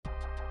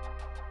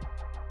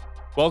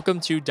Welcome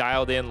to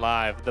Dialed In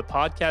Live, the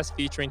podcast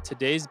featuring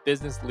today's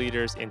business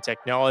leaders in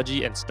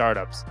technology and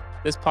startups.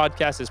 This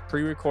podcast is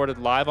pre-recorded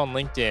live on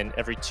LinkedIn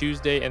every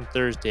Tuesday and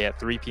Thursday at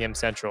 3 p.m.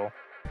 Central.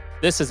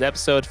 This is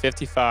episode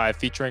 55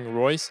 featuring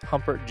Royce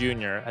Humpert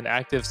Jr., an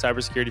active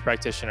cybersecurity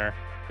practitioner.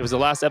 It was the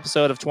last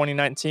episode of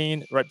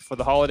 2019, right before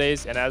the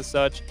holidays, and as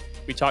such,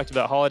 we talked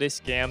about holiday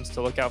scams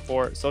to look out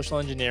for, social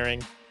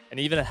engineering, and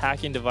even a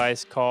hacking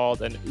device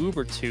called an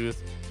Uber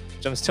Tooth,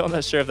 which I'm still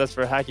not sure if that's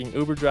for hacking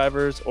Uber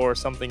drivers or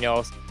something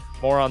else.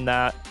 More on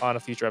that on a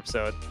future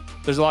episode.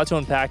 There's a lot to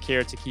unpack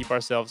here to keep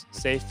ourselves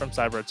safe from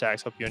cyber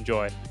attacks. Hope you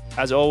enjoy.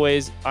 As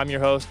always, I'm your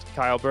host,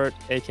 Kyle Burt,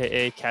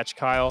 aka Catch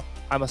Kyle.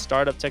 I'm a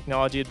startup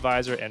technology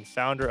advisor and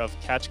founder of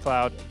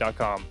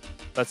CatchCloud.com.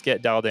 Let's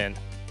get dialed in.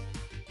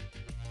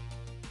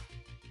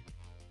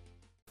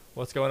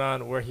 What's going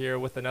on? We're here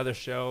with another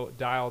show,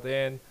 Dialed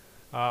In.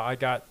 I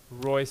got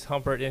Royce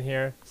Humpert in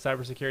here,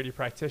 cybersecurity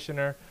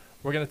practitioner.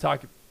 We're going to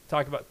talk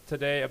about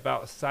today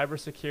about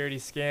cybersecurity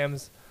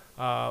scams,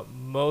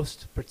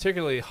 most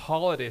particularly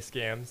holiday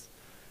scams.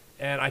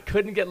 And I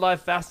couldn't get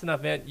live fast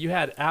enough, man. You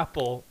had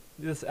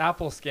this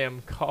Apple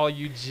scam call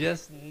you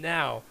just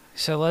now.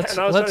 So let's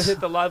trying to hit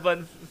the live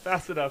button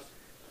fast enough.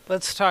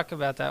 Let's talk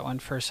about that one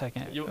for a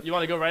second. You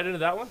want to go right into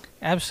that one?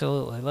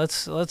 Absolutely.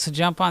 Let's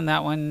jump on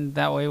that one.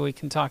 That way we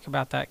can talk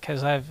about that,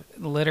 because I've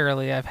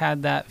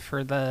had that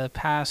for the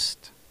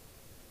past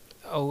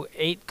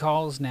 8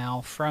 calls now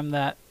from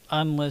that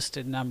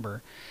unlisted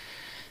number.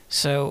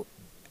 So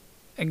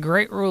a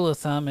great rule of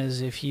thumb is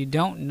if you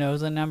don't know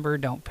the number,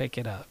 don't pick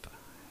it up.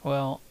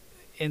 Well,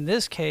 in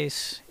this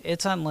case,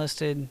 it's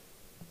unlisted.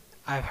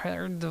 I've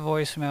heard the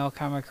voicemail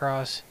come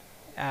across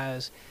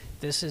as,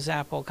 this is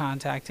Apple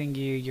contacting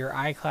you. Your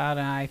iCloud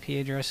and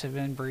IP address have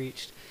been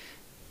breached.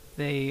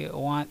 They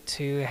want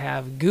to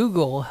have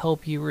Google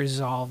help you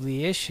resolve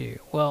the issue.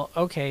 Well,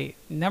 okay,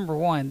 number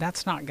one,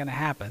 that's not going to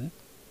happen.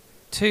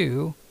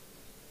 2,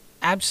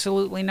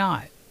 absolutely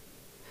not.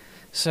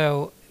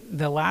 So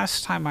the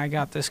last time I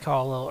got this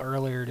call a little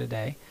earlier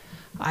today,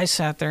 I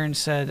sat there and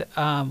said,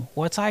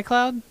 what's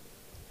iCloud?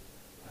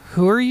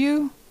 Who are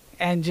you?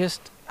 And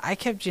I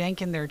kept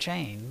janking their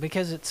chain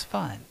because it's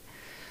fun.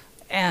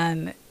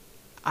 And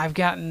I've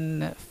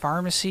gotten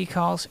pharmacy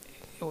calls.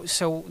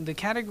 So the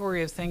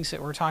category of things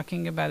that we're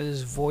talking about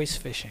is voice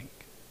phishing.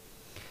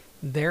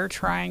 They're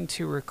trying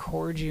to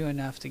record you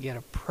enough to get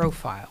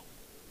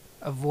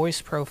a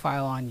voice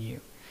profile on you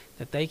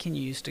that they can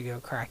use to go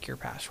crack your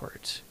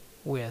passwords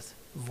with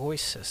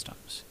voice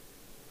systems.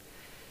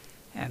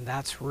 And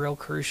that's real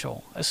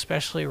crucial,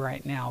 especially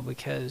right now,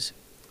 because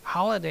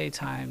holiday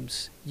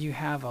times, you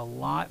have a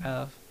lot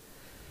of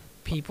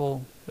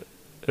people.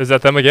 Is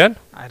that them again?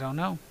 I don't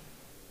know.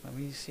 Let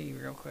me see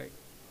real quick.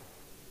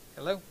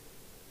 Hello?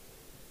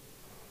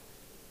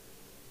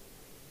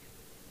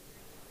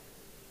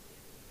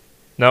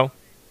 No?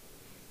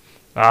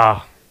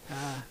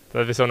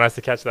 That'd be so nice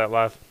to catch that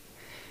live.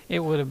 It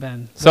would have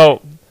been.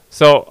 So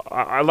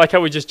I like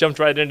how we just jumped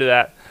right into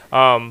that.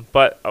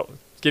 But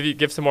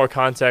give some more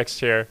context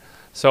here.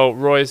 So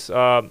Royce,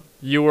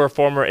 you were a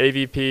former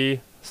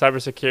AVP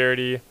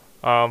cybersecurity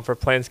for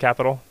Plains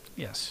Capital.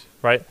 Yes.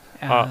 Right.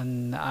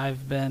 And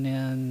I've been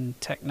in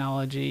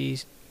technology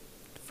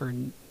for,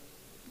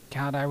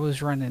 I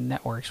was running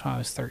networks when I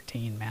was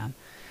 13, man.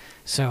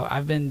 So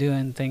I've been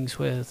doing things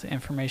with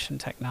information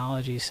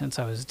technology since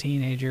I was a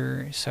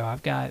teenager. So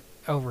I've got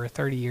over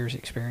 30 years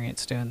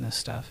experience doing this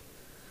stuff.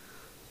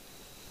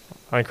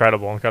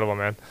 Incredible,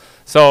 man.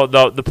 So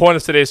the point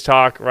of today's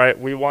talk, right,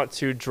 we want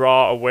to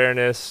draw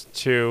awareness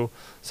to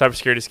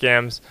cybersecurity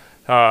scams,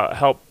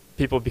 help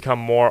people become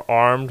more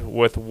armed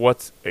with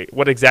what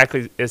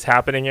exactly is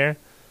happening here,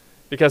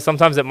 because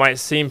sometimes it might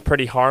seem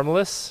pretty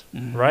harmless,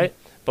 right?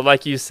 But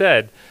like you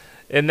said,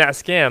 in that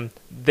scam,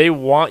 they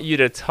want you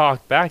to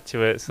talk back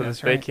to it so that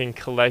they can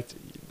collect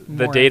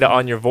the data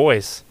on your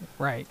voice,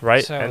 right?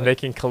 So and they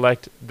can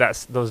collect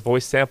those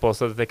voice samples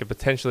so that they could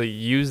potentially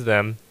use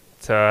them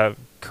to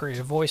create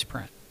a voice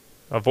print.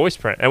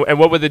 And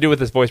what would they do with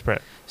this voice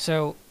print?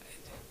 So,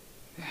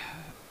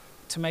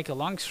 to make a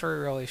long story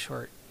really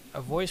short,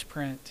 a voice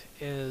print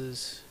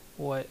is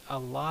what a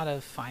lot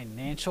of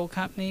financial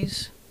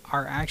companies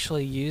are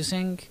actually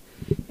using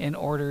in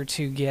order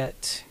to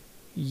get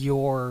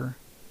your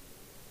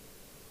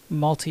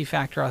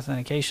multi-factor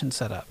authentication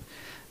set up.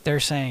 They're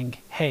saying,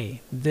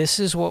 hey, this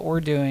is what we're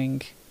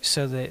doing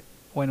so that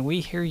when we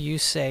hear you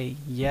say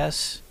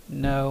yes,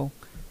 no,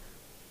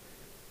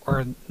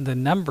 or the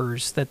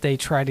numbers that they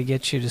try to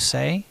get you to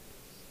say,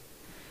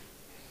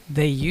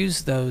 they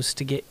use those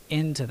to get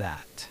into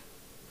that.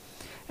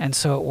 And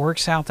so it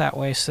works out that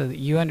way so that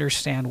you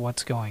understand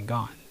what's going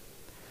on.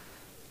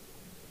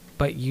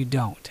 But you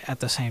don't at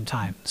the same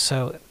time.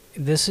 So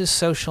this is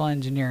social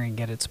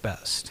engineering at its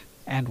best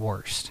and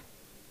worst.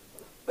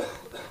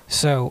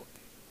 So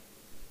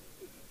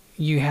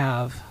you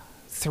have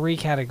 3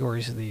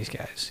 categories of these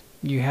guys.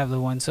 You have the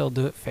ones that'll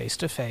do it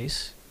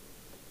face-to-face.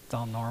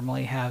 They'll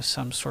normally have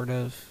some sort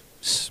of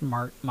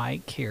smart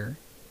mic here.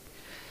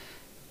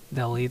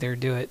 They'll either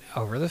do it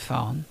over the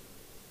phone,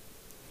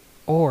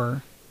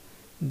 or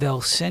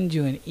they'll send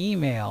you an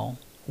email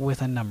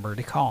with a number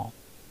to call.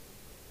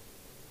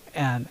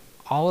 And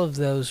all of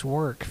those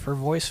work for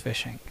voice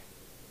phishing.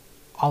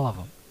 All of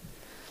them.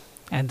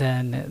 And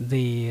then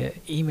the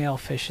email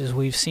phishes,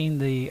 we've seen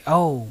the,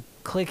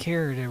 click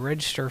here to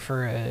register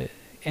for a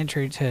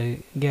entry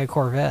to get a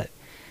Corvette.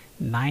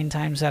 9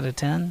 times out of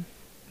 10,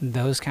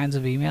 those kinds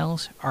of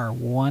emails are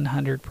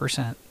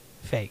 100%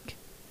 fake.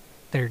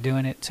 They're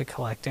doing it to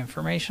collect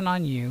information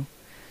on you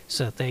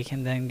so that they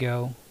can then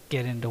go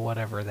get into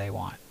whatever they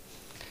want.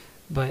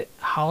 But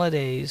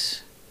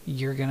holidays,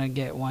 you're going to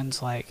get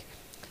ones like,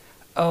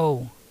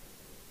 oh,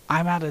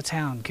 I'm out of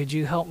town. Could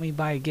you help me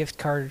buy a gift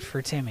card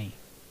for Timmy?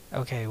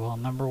 Okay, well,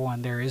 number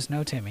one, there is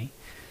no Timmy.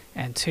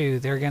 And two,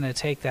 they're going to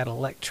take that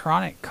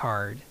electronic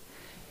card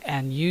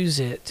and use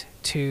it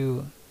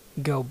to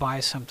go buy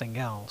something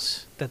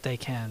else that they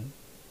can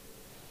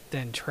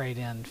then trade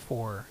in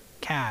for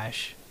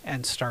cash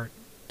and start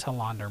to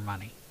launder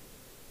money.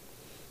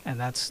 And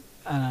that's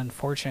an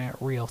unfortunate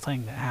real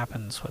thing that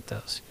happens with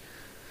this.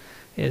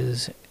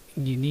 Is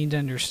you need to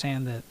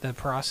understand that the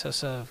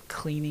process of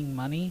cleaning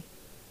money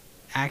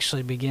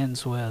actually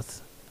begins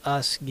with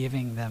us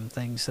giving them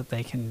things that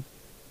they can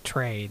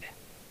trade.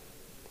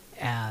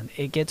 And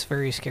it gets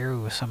very scary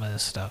with some of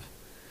this stuff.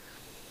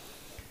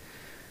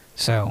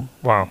 So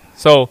wow.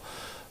 So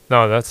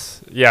no,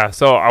 that's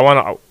So I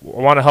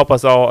want to help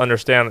us all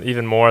understand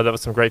even more. That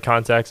was some great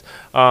context.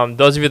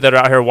 Those of you that are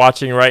out here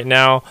watching right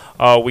now,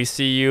 we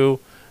see you.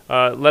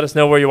 Let us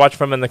know where you're watching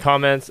from in the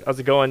comments. How's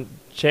it going?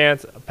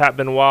 Chance, Pat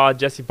Benoit,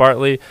 Jesse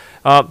Bartley.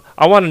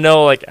 I want to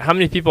know, like, how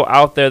many people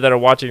out there that are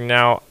watching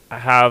now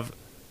have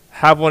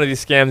one of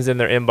these scams in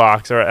their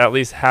inbox, or at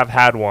least have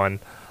had one.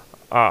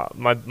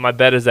 My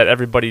bet is that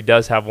everybody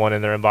does have one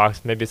in their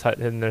inbox. Maybe it's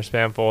in their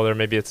spam folder,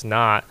 maybe it's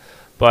not.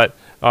 But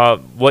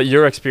what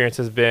your experience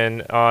has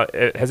been,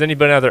 has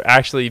anybody out there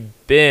actually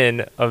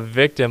been a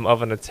victim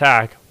of an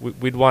attack?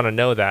 We'd want to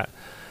know that.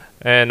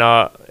 And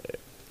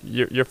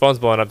your phone's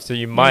blowing up, so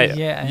you might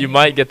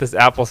get this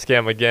Apple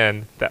scam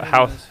again.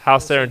 How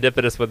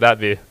serendipitous would that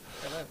be?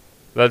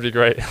 That'd be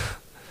great.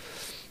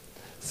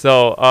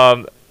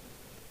 So,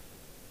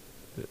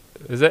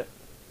 is it?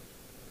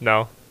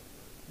 No.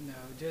 No,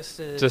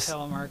 just a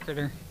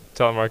telemarketer.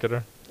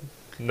 Telemarketer.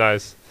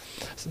 Nice.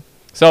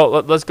 So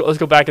let's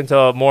go back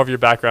into more of your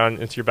background,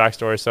 into your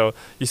backstory. So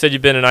you said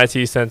you've been in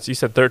IT since, you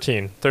said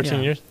 13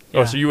 years?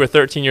 Yeah. Oh, so you were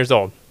 13 years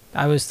old.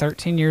 I was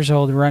 13 years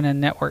old running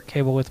network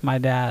cable with my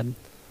dad.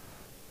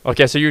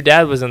 Okay, so your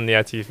dad was in the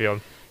IT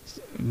field.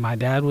 My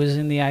dad was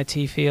in the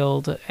IT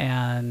field,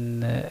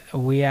 and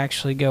we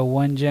actually go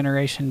one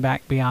generation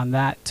back beyond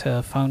that to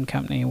a phone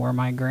company where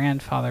my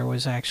grandfather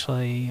was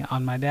actually,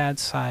 on my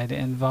dad's side,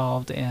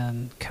 involved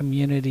in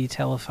community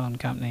telephone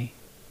company.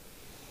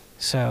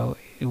 So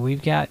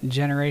we've got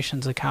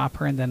generations of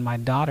copper, and then my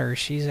daughter,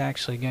 she's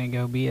actually going to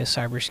go be a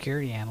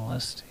cybersecurity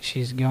analyst.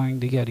 She's going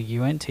to go to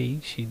UNT.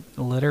 She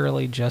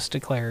literally just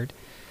declared,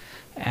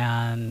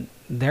 and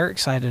they're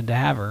excited to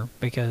have her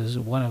because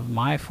one of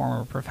my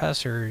former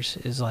professors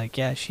is like,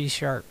 yeah, she's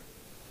sharp.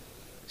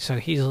 So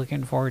he's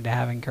looking forward to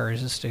having her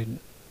as a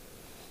student.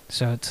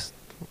 So it's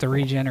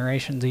 3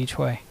 generations each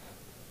way.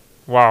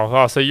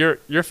 Wow. So your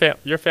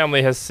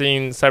family has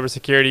seen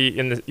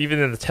cybersecurity even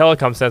in the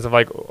telecom sense of,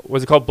 like,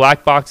 was it called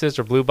black boxes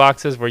or blue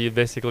boxes, where you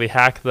basically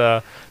hack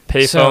the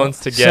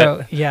payphones to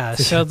get?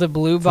 So the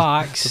blue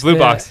box. The blue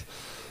box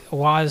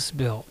was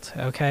built.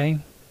 Okay.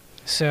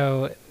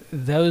 So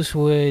those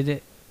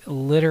would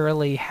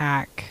literally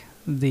hack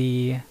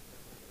the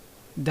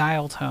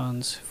dial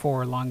tones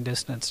for long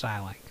distance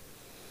dialing.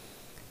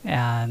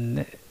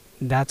 And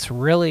that's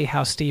really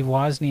how Steve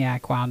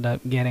Wozniak wound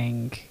up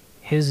getting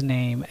his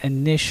name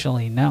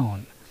initially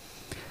known.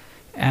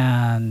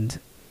 And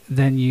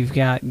then you've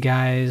got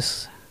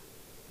guys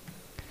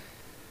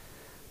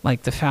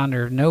like the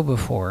founder of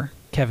KnowBe4,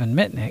 Kevin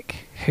Mitnick,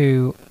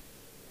 who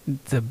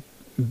the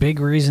big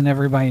reason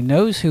everybody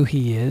knows who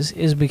he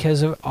is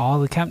because of all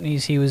the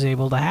companies he was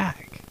able to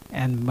hack.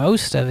 And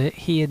most of it,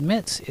 he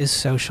admits, is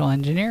social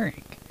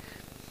engineering.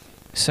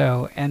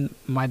 So, and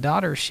my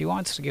daughter, she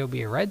wants to go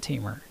be a red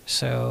teamer.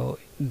 So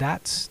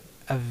that's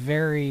a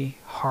very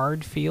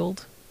hard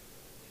field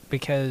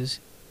because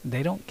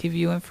they don't give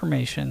you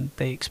information.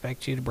 They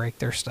expect you to break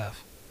their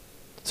stuff.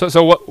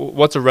 So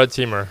what's a red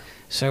teamer?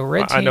 So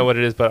red team, I know what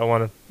it is, but I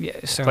want to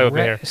play with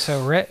me here.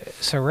 So red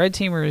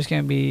teamer is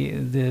going to be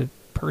the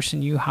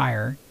person you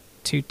hire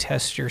to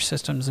test your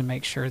systems and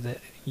make sure that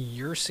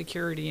your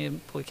security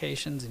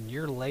implications and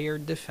your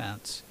layered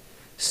defense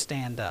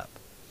stand up.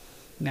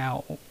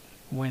 Now,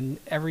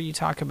 whenever you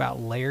talk about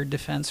layered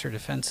defense or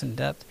defense in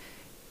depth,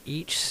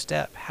 each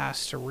step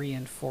has to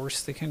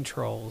reinforce the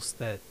controls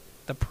that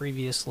the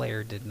previous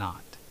layer did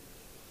not.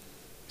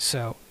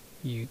 So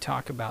you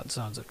talk about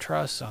zones of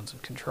trust, zones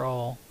of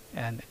control,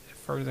 and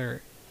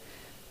further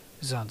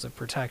zones of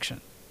protection.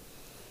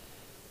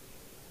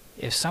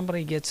 If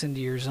somebody gets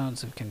into your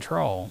zones of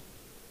control,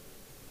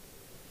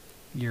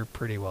 you're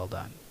pretty well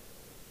done.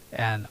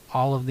 And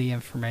all of the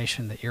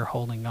information that you're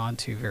holding on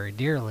to very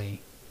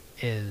dearly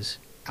is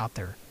out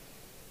there.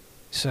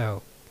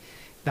 So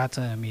that's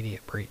an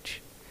immediate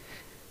breach.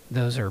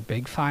 Those are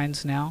big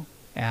fines now,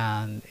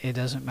 and it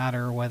doesn't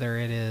matter whether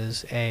it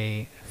is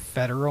a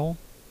federal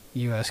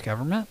U.S.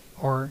 government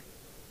or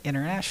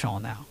international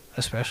now,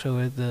 especially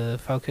with the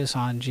focus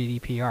on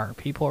GDPR.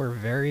 People are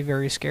very,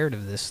 very scared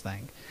of this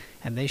thing,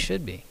 and they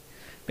should be,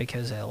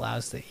 because it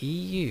allows the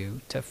EU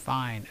to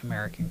fine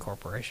American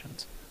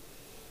corporations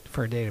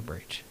for a data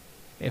breach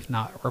if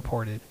not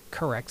reported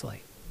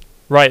correctly.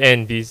 Right,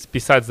 and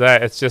besides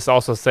that, it's just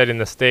also setting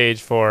the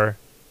stage for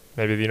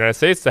maybe the United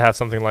States to have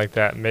something like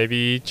that.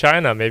 Maybe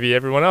China, maybe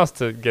everyone else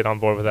to get on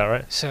board with that,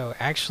 right? So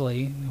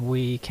actually,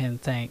 we can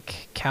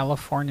thank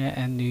California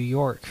and New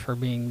York for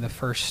being the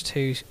first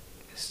two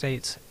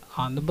states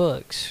on the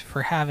books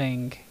for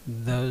having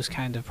those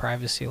kind of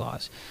privacy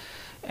laws.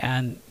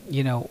 And,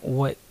 you know,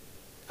 what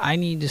I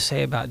need to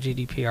say about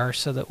GDPR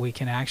so that we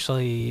can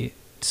actually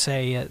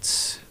say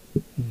it's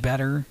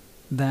better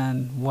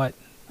than what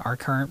our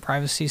current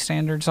privacy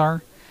standards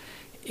are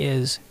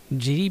is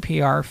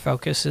GDPR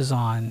focuses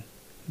on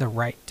the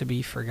right to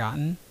be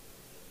forgotten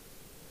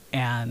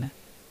and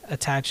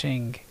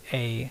attaching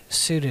a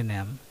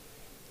pseudonym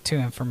to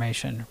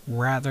information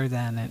rather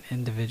than an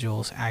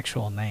individual's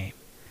actual name.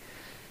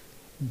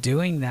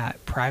 Doing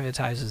that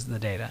privatizes the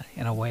data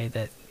in a way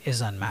that is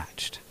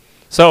unmatched.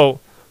 So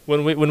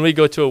when we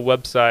go to a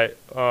website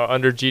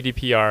under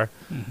GDPR,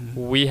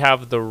 we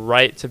have the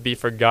right to be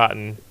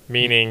forgotten,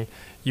 meaning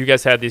you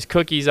guys had these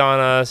cookies on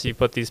us, you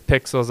put these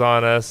pixels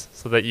on us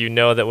so that you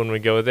know that when we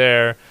go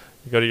there,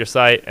 you go to your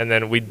site, and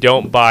then we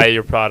don't buy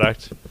your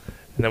product,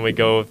 and then we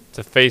go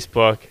to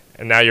Facebook,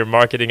 and now you're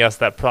marketing us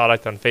that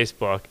product on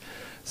Facebook.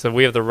 So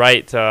we have the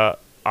right to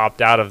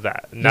opt out of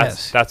that, and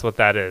that's what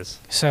that is.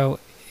 So,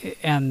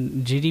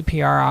 and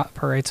GDPR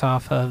operates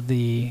off of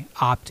the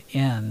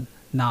opt-in,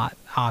 not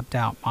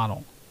opt-out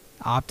model.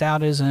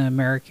 Opt-out is an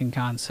American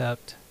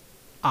concept.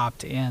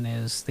 Opt-in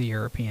is the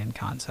European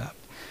concept.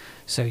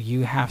 So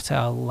you have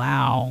to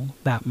allow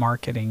that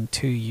marketing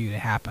to you to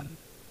happen.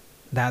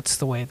 That's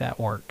the way that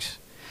works.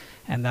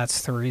 And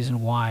that's the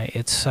reason why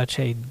it's such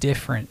a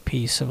different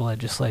piece of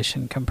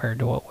legislation compared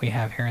to what we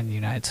have here in the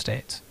United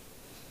States.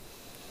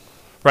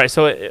 Right.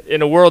 So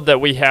in a world that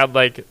we had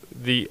like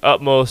the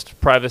utmost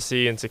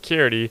privacy and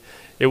security,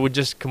 it would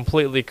just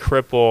completely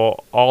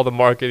cripple all the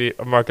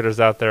marketers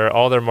out there.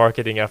 All their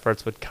marketing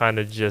efforts would kind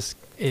of just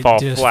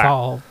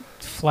fall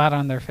flat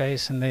on their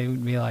face, and they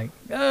would be like,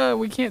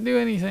 we can't do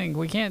anything.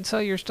 We can't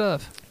sell your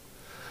stuff.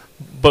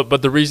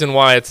 But the reason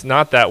why it's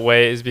not that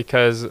way is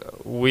because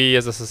we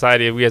as a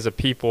society, we as a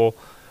people,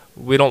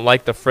 we don't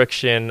like the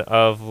friction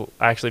of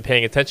actually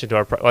paying attention to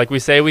our like we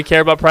say we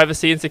care about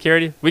privacy and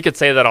security. We could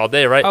say that all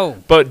day, right? Oh.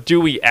 But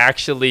do we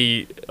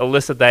actually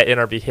elicit that in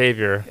our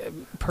behavior?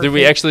 Perfect. Do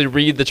we actually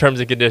read the terms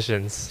and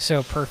conditions?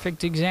 So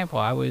perfect example.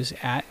 I was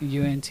at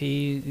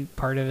UNT,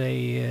 part of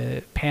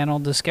a panel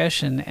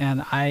discussion,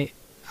 and I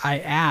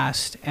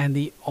asked, and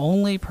the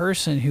only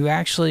person who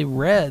actually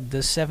read the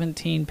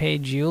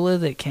 17-page EULA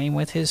that came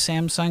with his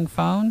Samsung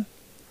phone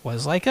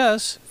was like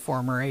us,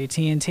 former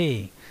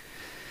AT&T.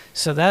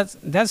 So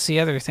that's the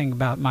other thing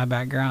about my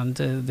background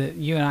that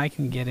you and I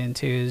can get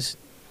into is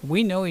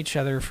we know each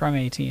other from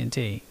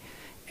AT&T,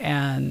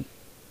 and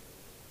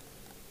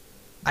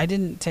I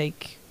didn't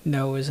take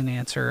no as an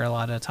answer a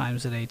lot of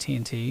times at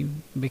AT&T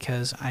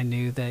because I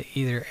knew that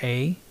either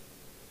A,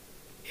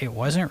 it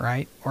wasn't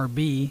right, or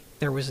B,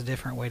 there was a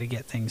different way to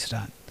get things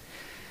done.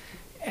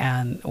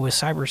 And with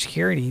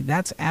cybersecurity,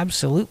 that's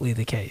absolutely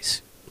the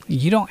case.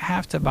 You don't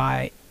have to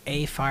buy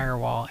a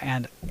firewall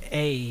and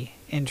a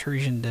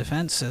intrusion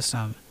defense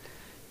system.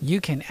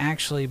 You can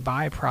actually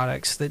buy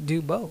products that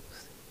do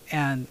both.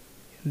 And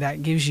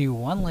that gives you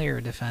one layer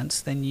of defense.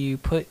 Then you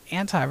put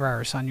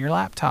antivirus on your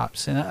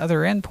laptops and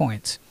other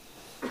endpoints.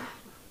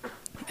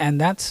 And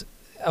that's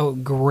a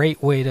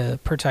great way to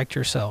protect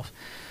yourself.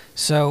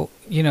 So,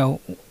 you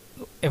know,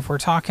 if we're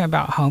talking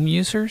about home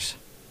users,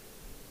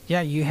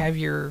 yeah, you have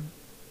your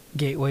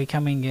gateway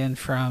coming in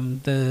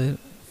from the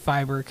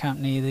fiber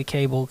company, the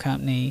cable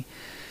company,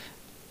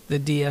 the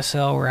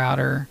DSL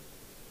router.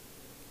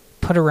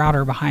 Put a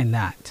router behind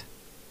that.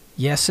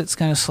 Yes, it's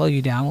going to slow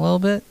you down a little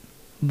bit,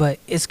 but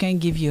it's going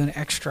to give you an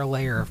extra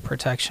layer of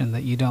protection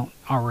that you don't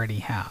already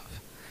have.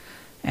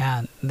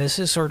 And this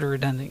is sort of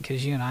redundant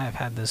because you and I have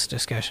had this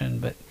discussion,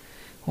 but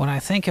when I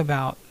think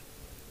about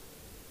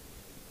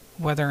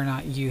whether or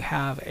not you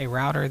have a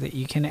router that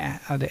you can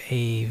add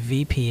a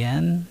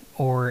VPN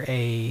or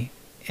a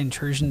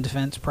intrusion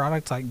defense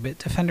product like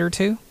Bitdefender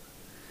to,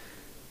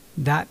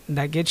 that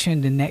gets you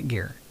into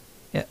Netgear.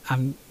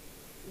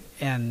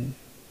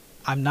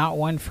 I'm not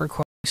one for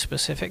quoting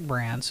specific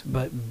brands,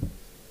 but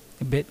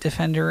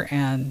Bitdefender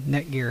and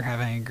Netgear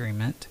have an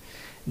agreement.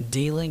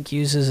 D-Link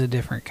uses a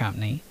different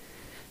company,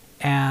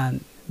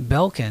 and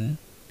Belkin,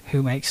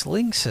 who makes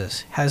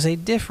Linksys, has a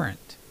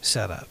different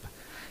setup.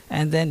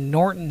 And then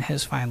Norton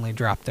has finally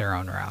dropped their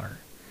own router.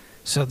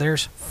 So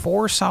there's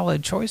 4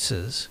 solid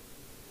choices.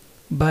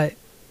 But,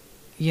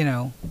 you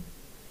know,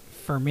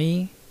 for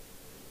me,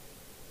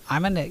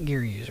 I'm a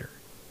Netgear user.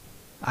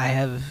 I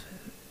have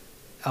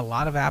a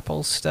lot of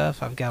Apple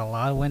stuff. I've got a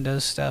lot of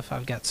Windows stuff.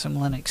 I've got some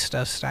Linux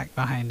stuff stacked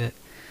behind it.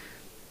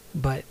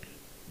 But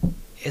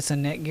it's a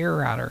Netgear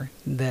router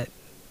that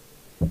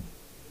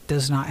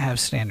does not have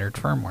standard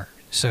firmware.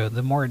 So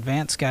the more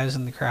advanced guys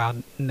in the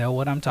crowd know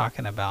what I'm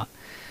talking about.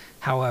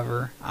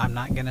 However, I'm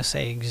not going to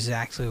say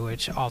exactly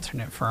which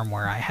alternate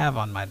firmware I have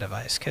on my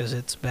device because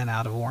it's been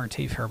out of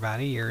warranty for about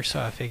a year. So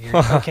I figured,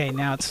 okay,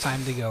 now it's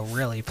time to go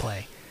really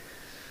play.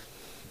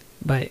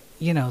 But,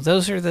 you know,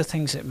 those are the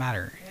things that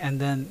matter.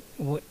 And then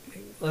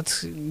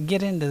let's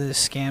get into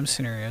this scam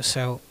scenario.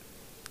 So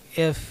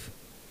if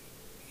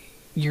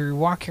you're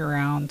walking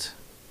around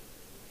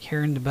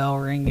hearing the bell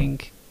ringing,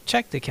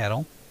 check the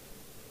kettle.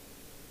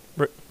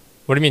 What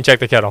do you mean check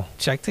the kettle?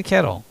 Check the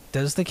kettle.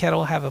 Does the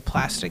kettle have a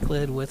plastic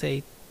lid with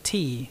a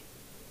T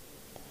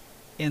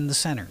in the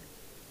center?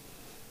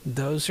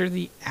 Those are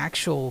the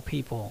actual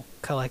people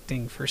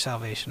collecting for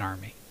Salvation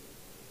Army.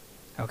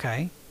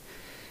 Okay?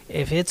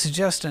 If it's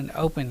just an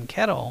open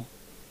kettle,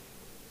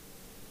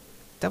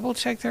 double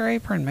check their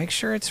apron. Make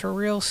sure it's a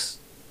real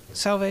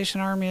Salvation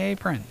Army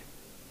apron.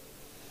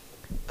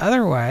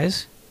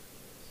 Otherwise,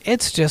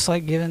 it's just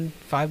like giving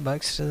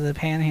 $5 to the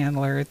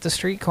panhandler at the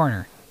street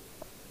corner.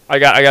 I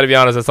got to be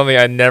honest. That's something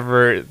I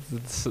never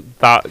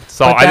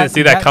saw. I didn't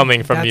see that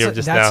coming from you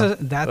just now.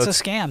 That's a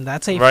scam.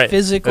 That's a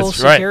physical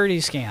security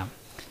scam.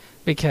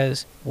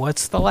 Because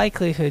what's the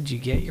likelihood you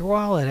get your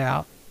wallet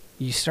out,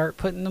 you start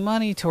putting the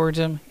money towards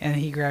him, and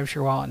he grabs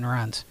your wallet and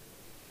runs?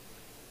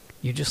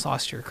 You just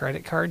lost your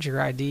credit card, your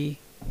ID,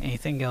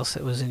 anything else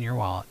that was in your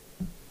wallet.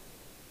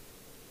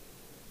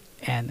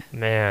 And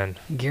man,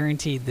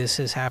 guaranteed this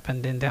has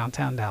happened in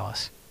downtown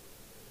Dallas.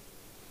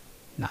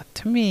 Not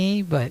to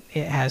me, but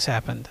it has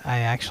happened. I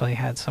actually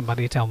had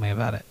somebody tell me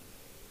about it.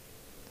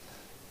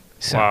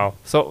 So, wow.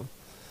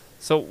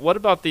 So what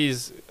about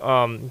these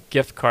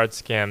gift card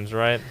scams,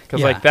 right? Because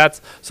Yeah. like that's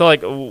so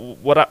like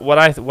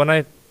when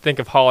I think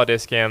of holiday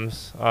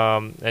scams,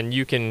 and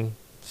you can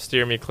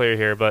steer me clear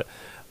here, but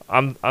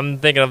I'm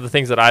thinking of the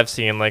things that I've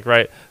seen. Like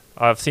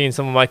I've seen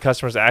some of my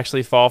customers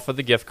actually fall for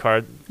the gift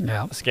card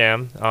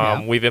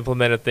scam. We've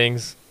implemented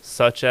things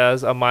such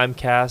as a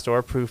Mimecast or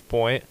a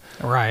Proofpoint,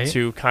 right,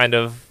 to kind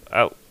of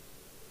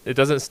it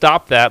doesn't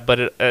stop that, but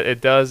it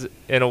does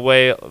in a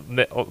way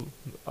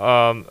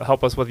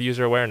help us with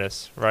user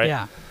awareness, right?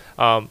 Yeah.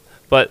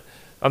 But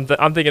I'm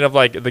thinking of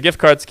like the gift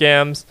card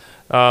scams,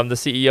 the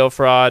CEO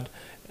fraud,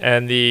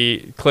 and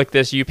the click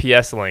this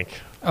UPS link.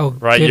 Oh,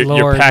 right. Good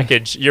Lord.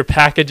 Your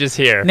package is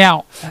here.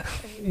 Now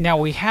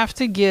we have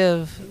to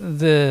give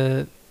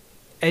the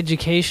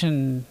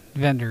education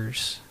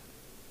vendors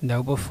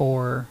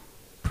KnowBe4,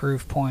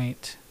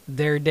 Proofpoint,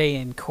 their day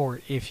in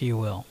court, if you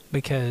will,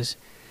 because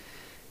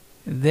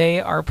they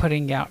are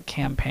putting out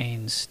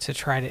campaigns to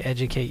try to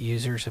educate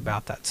users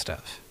about that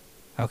stuff.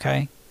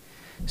 Okay?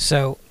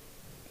 So,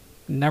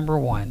 number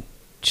one,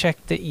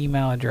 check the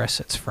email address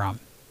it's from.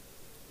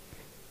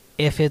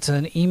 If it's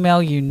an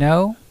email you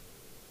know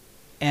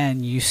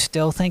and you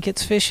still think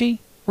it's fishy,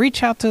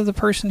 reach out to the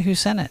person who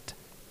sent it.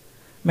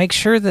 Make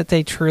sure that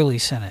they truly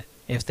sent it.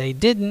 If they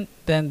didn't,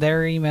 then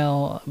their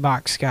email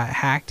box got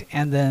hacked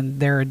and then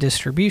they're a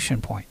distribution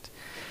point.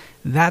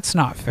 That's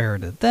not fair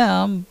to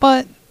them,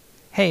 but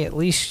hey, at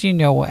least you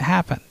know what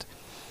happened.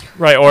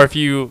 Right, or if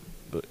you,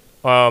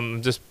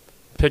 just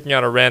picking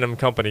out a random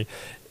company,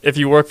 if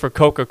you work for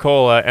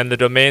Coca-Cola and the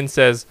domain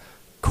says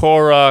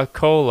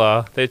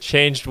Cora-Cola, they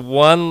changed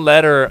one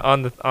letter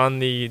on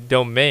the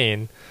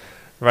domain,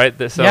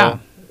 right? So yeah.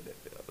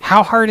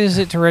 How hard is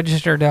it to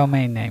register a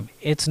domain name?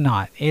 It's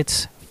not.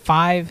 It's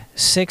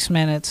 5-6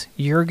 minutes.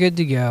 You're good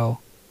to go.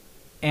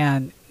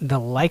 And the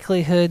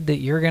likelihood that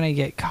you're going to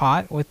get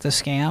caught with the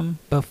scam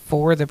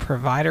before the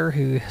provider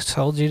who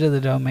sold you to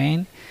the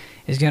domain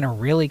is going to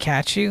really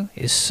catch you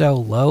is so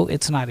low,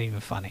 it's not even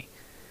funny.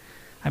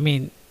 I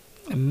mean,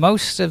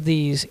 most of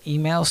these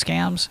email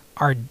scams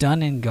are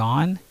done and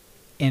gone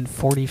in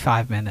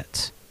 45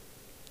 minutes.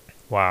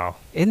 Wow.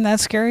 Isn't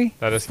that scary?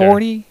 That is scary.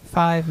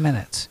 45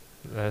 minutes.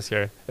 That's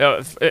scary.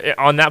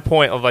 On that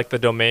point of like the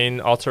domain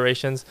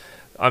alterations,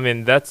 I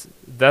mean that's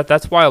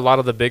why a lot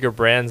of the bigger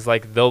brands,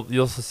 like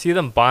you'll see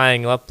them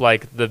buying up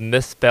like the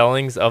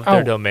misspellings of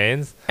their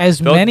domains.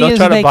 They'll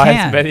try to buy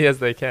as many as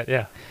they can.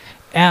 Yeah.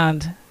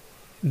 And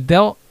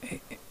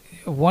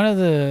one of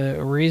the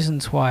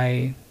reasons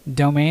why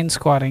domain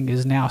squatting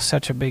is now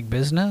such a big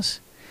business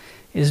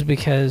is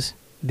because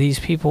these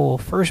people will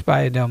first buy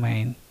a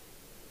domain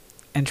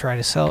and try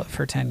to sell it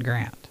for 10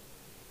 grand.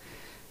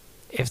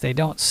 If they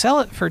don't sell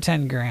it for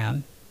 10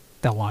 grand,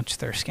 they'll launch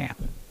their scam.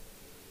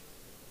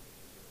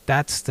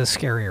 That's the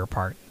scarier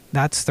part.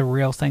 That's the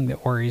real thing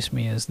that worries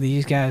me is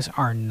these guys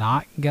are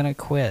not going to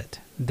quit.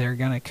 They're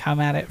going to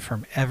come at it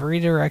from every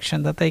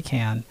direction that they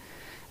can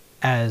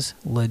as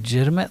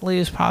legitimately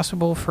as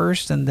possible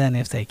first, and then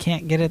if they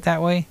can't get it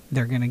that way,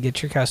 they're going to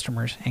get your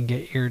customers and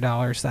get your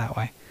dollars that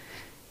way.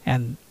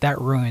 And that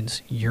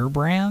ruins your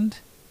brand,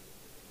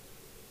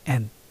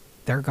 and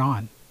they're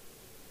gone.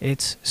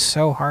 It's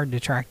so hard to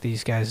track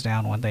these guys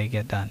down when they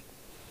get done.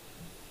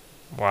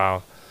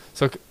 Wow.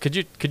 So could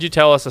you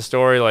tell us a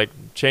story, like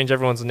change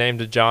everyone's name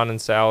to John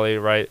and Sally,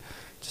 right?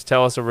 Just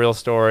tell us a real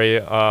story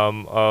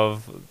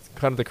of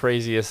kind of the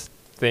craziest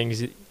thing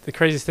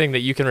that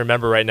you can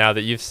remember right now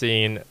that you've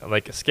seen,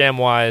 like scam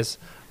wise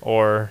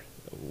or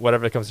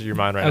whatever comes to your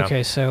mind right now.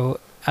 Okay, so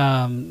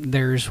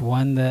there's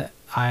one that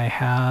I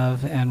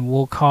have, and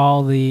we'll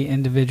call the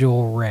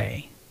individual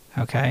Ray.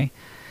 Okay,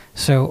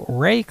 so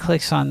Ray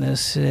clicks on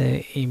this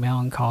email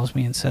and calls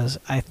me and says,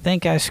 "I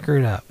think I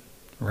screwed up."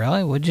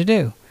 Really? What'd you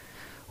do?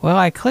 Well,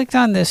 I clicked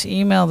on this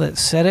email that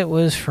said it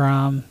was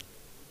from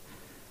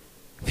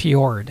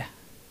Fjord.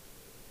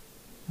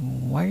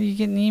 Why are you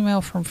getting an email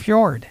from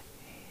Fjord?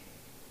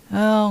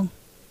 Well,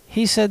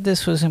 he said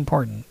this was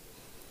important.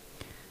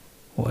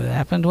 What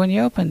happened when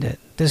you opened it?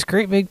 This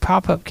great big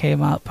pop-up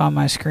came up on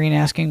my screen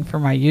asking for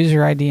my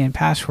user ID and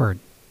password.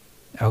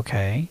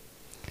 Okay.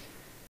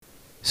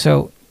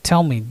 So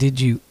tell me,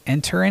 did you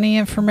enter any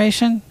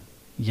information?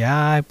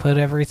 Yeah, I put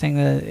everything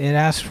that it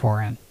asked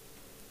for in.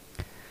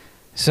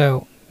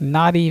 So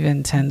not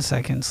even 10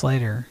 seconds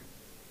later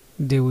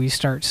do we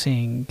start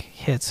seeing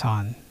hits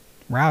on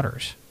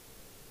routers.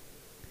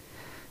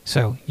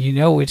 So you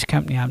know which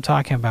company I'm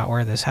talking about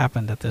where this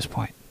happened at this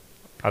point.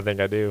 I think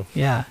I do.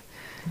 Yeah.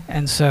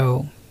 And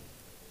so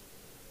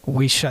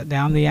we shut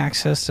down the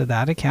access to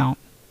that account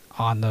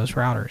on those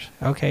routers.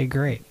 Okay,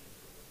 great.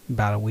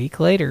 About a week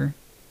later,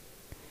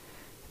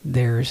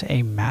 there's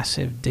a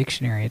massive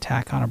dictionary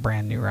attack on a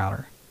brand new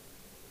router.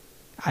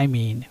 I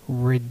mean,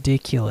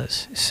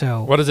 ridiculous.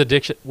 So what is a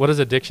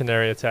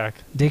dictionary attack?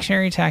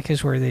 Dictionary attack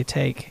is where they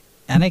take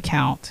an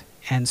account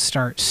and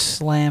start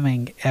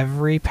slamming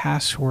every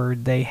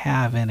password they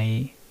have in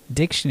a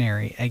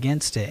dictionary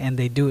against it, and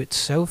they do it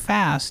so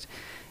fast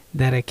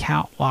that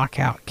account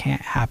lockout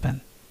can't happen.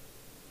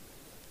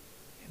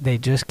 They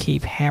just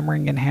keep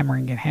hammering and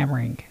hammering and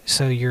hammering.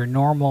 So your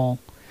normal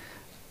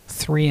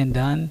 3 and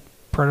done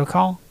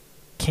protocol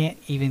can't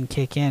even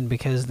kick in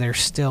because they're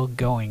still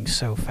going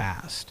so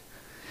fast.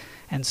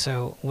 And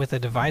so with a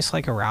device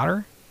like a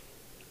router,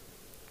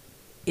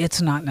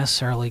 it's not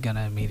necessarily going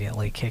to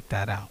immediately kick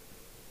that out.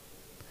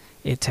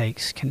 It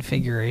takes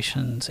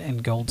configurations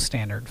and gold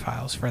standard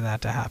files for that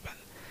to happen.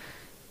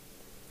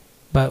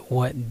 But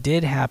what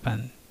did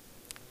happen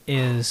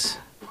is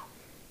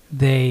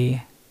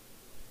they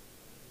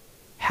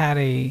had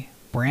a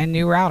brand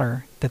new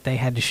router that they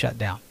had to shut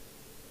down.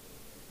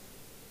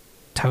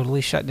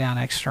 Totally shut down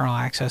external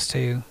access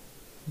to,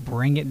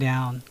 bring it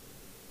down,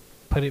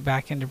 put it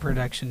back into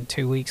production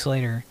 2 weeks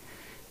later.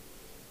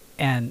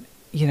 And,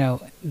 you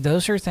know,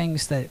 those are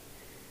things that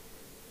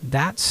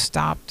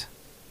stopped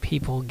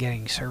people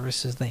getting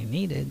services they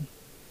needed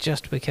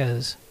just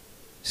because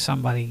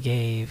somebody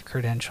gave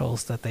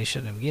credentials that they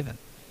shouldn't have given.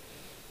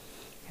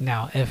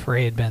 Now, if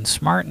Ray had been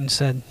smart and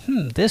said,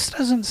 this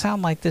doesn't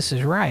sound like this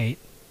is right,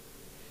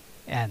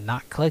 and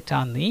not clicked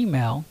on the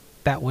email,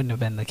 that wouldn't have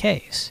been the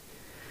case.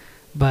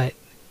 But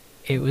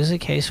it was a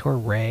case where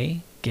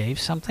Ray gave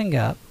something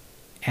up,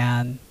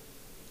 and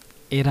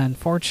it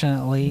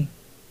unfortunately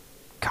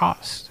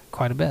cost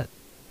quite a bit.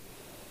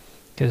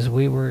 Because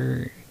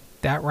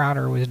that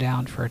router was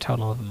down for a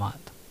total of a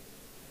month.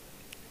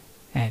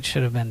 And it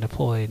should have been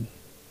deployed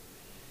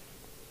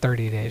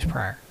 30 days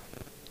prior.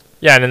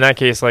 Yeah, and in that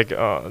case, like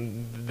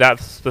that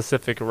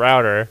specific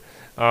router,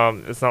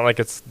 it's not like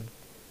it's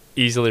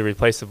easily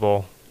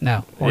replaceable.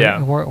 No,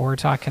 we're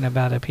talking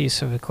about a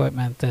piece of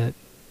equipment that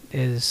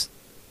it's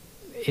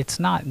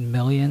not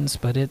millions,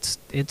 but it's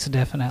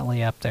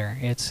definitely up there.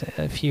 It's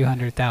a few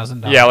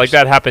 $100,000. Yeah, like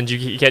that happens.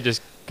 You can't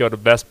just go to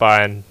Best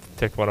Buy and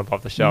pick one up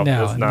off the shelf.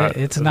 No,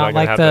 it's not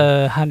like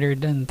the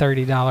 $130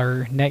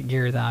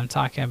 Netgear that I'm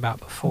talking about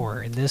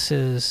before. This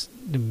is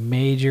the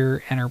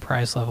major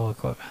enterprise level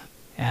equipment.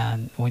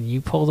 And when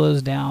you pull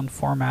those down,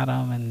 format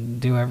them,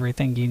 and do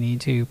everything you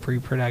need to,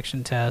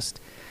 pre-production test,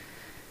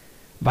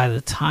 by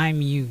the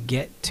time you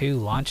get to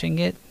launching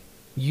it,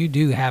 you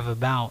do have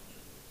about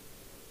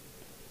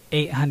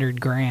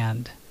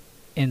 $800,000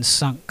 in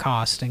sunk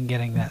cost in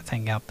getting that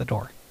thing out the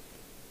door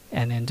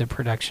and into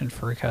production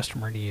for a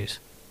customer to use.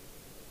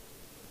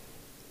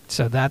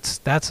 So that's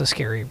a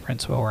scary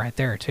principle right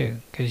there too,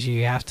 because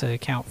you have to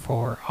account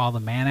for all the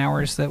man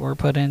hours that were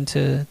put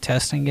into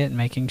testing it and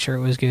making sure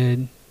it was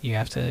good. You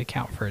have to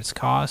account for its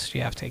cost. You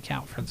have to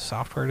account for the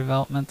software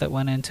development that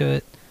went into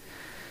it.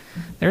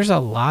 There's a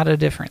lot of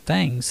different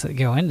things that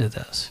go into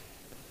this.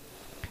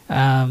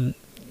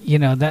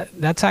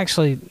 That's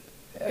actually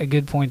a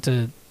good point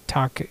to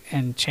talk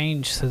and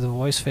change to the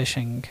voice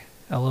phishing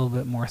a little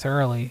bit more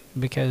thoroughly,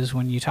 because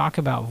when you talk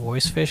about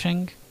voice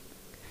phishing,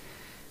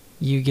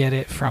 you get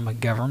it from a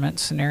government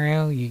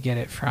scenario, you get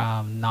it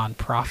from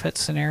nonprofit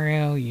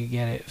scenario, you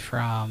get it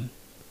from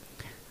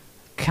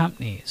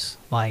companies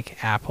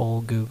like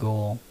Apple,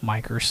 Google,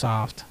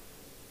 Microsoft.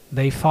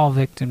 They fall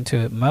victim to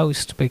it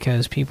most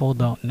because people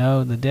don't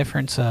know the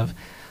difference of,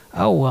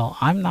 oh, well,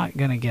 I'm not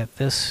going to get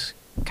this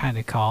kind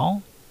of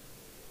call.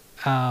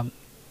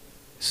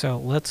 So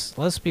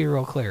let's be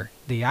real clear.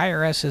 The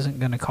IRS isn't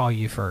going to call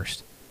you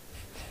first.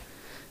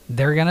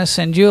 They're going to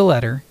send you a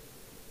letter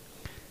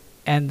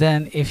And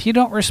then if you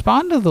don't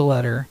respond to the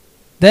letter,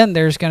 then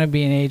there's going to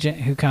be an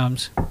agent who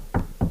comes.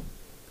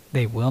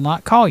 They will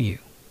not call you.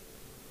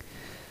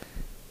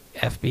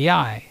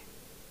 FBI,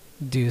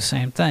 do the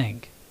same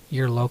thing.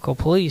 Your local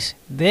police,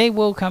 they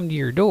will come to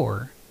your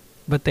door,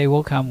 but they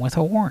will come with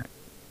a warrant.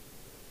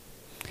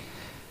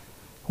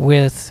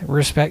 With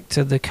respect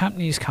to the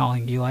companies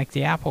calling you, like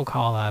the Apple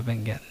call that I've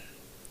been getting,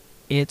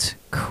 it's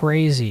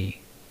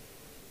crazy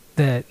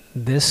that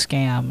this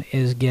scam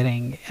is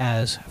getting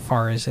as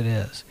far as it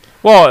is.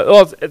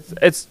 Well,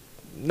 it's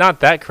not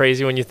that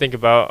crazy when you think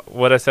about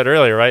what I said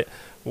earlier, right?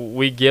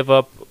 We give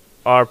up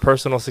our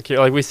personal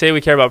security. Like, we say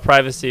we care about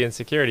privacy and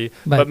security,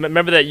 but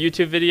remember that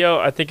YouTube video?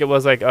 I think it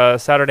was like a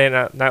Saturday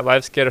Night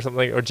Live skit or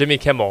something, or Jimmy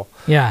Kimmel.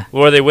 Yeah.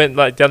 Where they went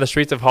like down the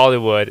streets of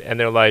Hollywood, and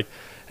they're like,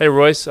 "Hey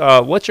Royce,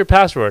 what's your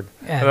password?"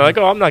 And they're like,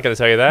 "Oh, I'm not going to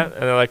tell you that."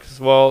 And they're like,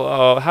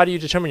 "Well, how do you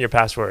determine your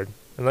password?"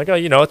 And they're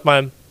like, "Oh, it's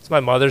my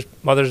mother's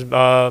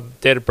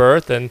date of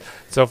birth and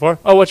so forth."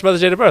 "Oh, what's your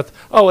mother's date of birth?"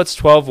 "Oh, it's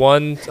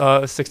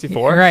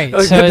 12/1/64." Right.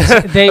 So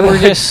they were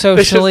just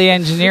socially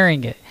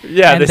engineering it.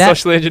 Yeah, they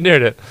socially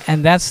engineered it.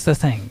 And that's the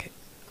thing.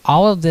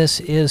 All of this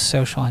is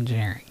social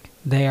engineering.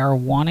 They are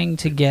wanting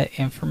to get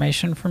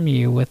information from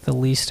you with the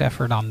least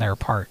effort on their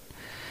part.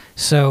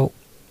 So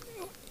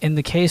in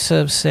the case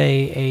of,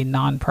 say, a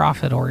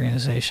nonprofit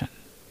organization,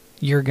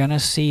 you're going to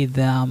see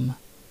them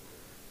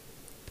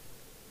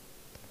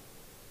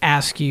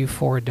ask you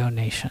for a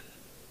donation.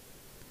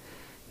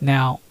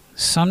 Now,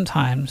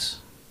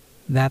 sometimes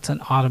that's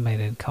an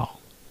automated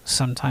call.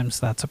 Sometimes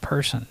that's a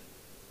person.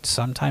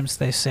 Sometimes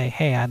they say,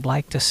 "Hey, I'd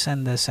like to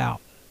send this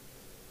out."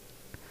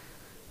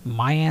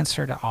 My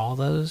answer to all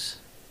those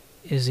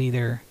is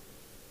either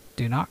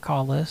do not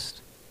call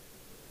list.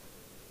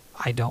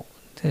 I don't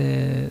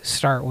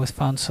start with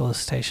phone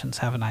solicitations.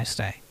 Have a nice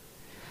day.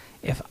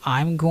 If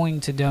I'm going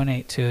to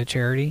donate to a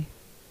charity,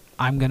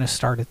 I'm going to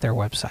start at their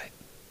website.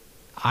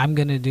 I'm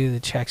going to do the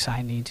checks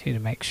I need to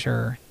make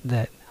sure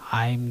that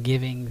I'm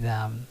giving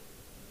them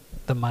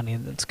the money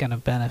that's going to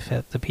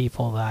benefit the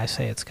people that I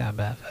say it's going to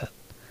benefit.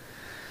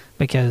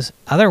 Because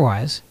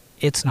otherwise,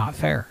 it's not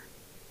fair.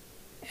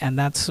 And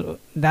that's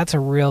a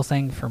real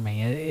thing for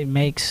me. It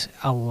makes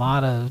a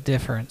lot of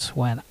difference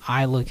when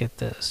I look at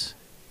this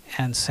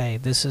and say,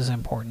 this is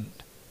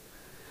important.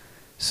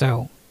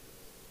 So,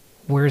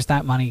 where's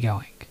that money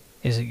going?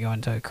 Is it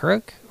going to a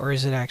crook, or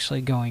is it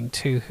actually going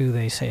to who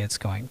they say it's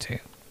going to?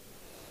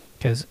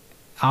 Because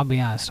I'll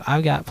be honest,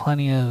 I've got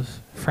plenty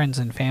of friends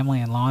and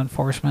family in law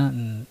enforcement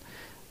and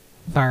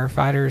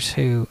firefighters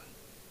who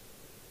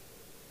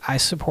I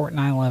support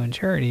 9/11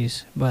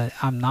 charities, but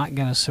I'm not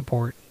going to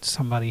support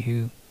somebody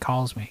who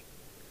calls me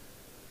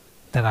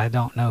that I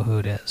don't know who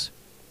it is.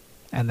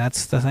 And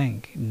that's the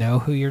thing. Know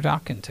who you're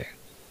talking to.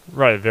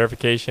 Right.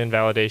 Verification,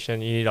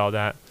 validation, you need all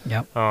that.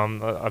 Yep.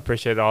 I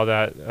appreciate all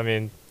that. I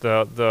mean,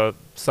 the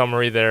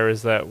summary there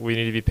is that we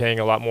need to be paying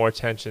a lot more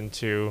attention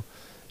to,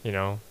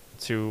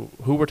 to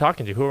who we're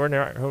talking to, who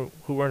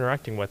we're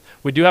interacting with.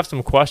 We do have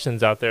some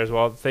questions out there as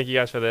well. Thank you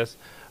guys for this.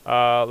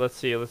 Let's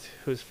see.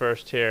 Who's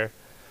first here?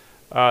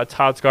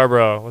 Todd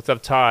Scarborough. What's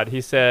up, Todd?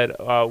 He said,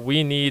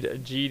 we need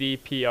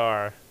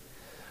GDPR.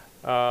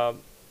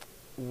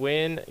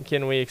 When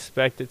can we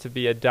expect it to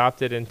be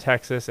adopted in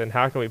Texas, and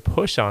how can we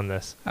push on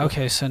this?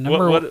 Okay, so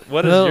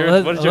what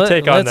is your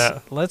take on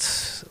that?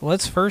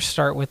 Let's first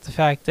start with the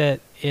fact that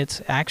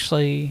it's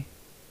actually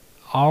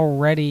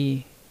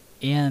already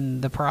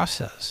in the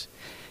process.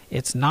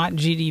 It's not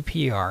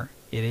GDPR.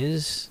 It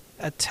is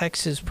a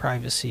Texas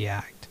Privacy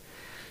Act,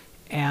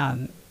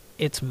 and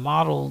it's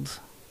modeled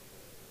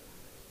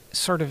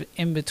sort of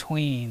in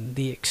between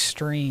the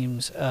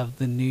extremes of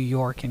the New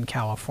York and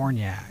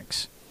California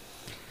acts.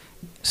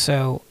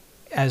 So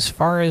as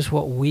far as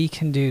what we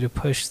can do to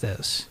push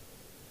this,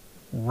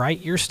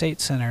 write your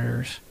state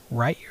senators,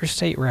 write your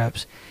state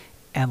reps,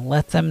 and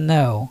let them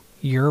know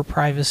your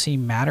privacy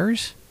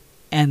matters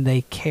and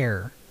they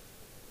care.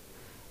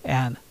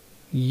 And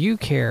you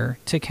care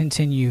to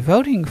continue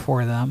voting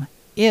for them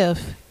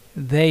if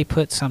they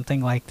put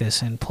something like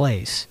this in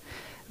place.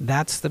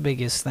 That's the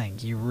biggest thing.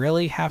 You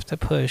really have to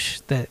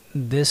push that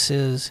this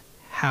is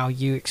how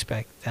you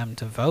expect them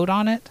to vote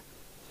on it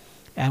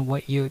and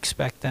what you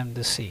expect them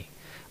to see.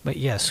 But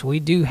yes, we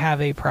do have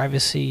a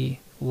privacy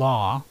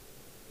law.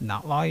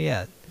 Not law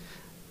yet.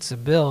 It's a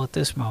bill at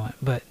this moment.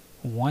 But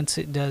once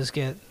it does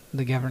get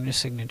the governor's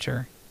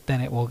signature,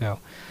 then it will go.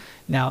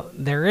 Now,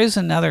 there is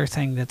another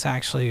thing that's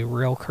actually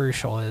real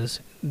crucial is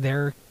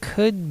there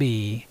could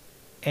be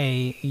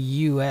a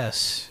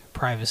U.S.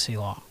 privacy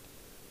law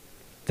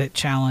that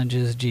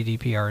challenges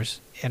GDPR's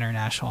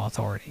international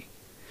authority.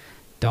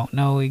 Don't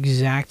know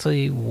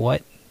exactly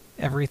what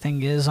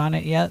everything is on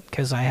it yet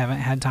because I haven't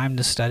had time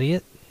to study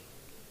it.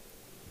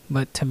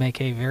 But to make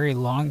a very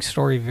long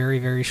story very,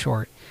 very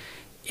short,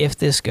 if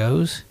this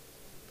goes,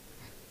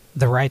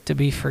 the right to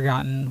be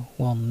forgotten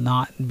will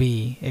not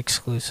be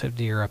exclusive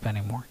to Europe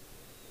anymore.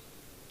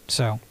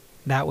 So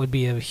that would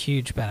be a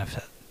huge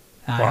benefit.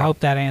 I hope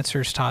that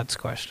answers Todd's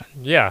question.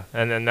 Yeah,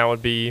 and then that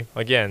would be,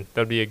 again,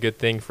 that would be a good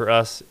thing for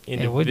us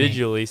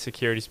individually,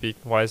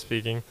 wise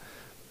speaking.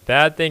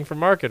 Bad thing for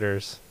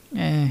marketers.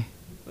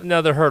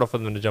 Another hurdle for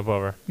them to jump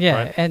over. Yeah,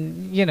 right?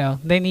 and,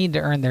 they need to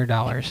earn their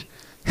dollars.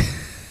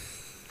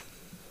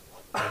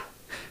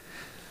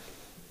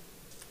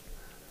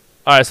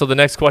 All right, so the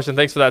next question,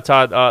 thanks for that,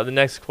 Todd. The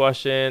next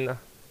question,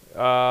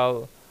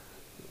 Rama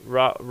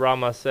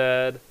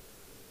said,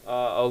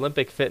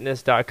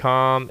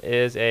 OlympicFitness.com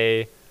is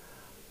a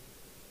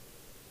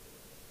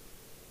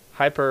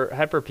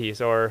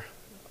hyperpiece or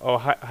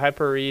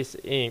Hyperease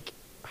Inc.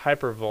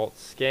 Hypervolt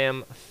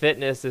scam.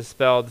 Fitness is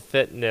spelled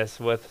fitness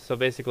so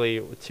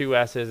basically 2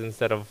 S's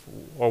instead of,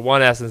 or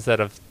 1 S instead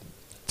of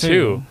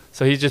 2.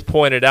 So he just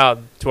pointed out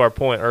to our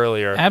point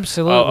earlier.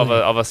 Absolutely.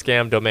 Of a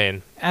scam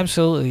domain.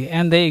 Absolutely.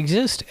 And they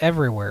exist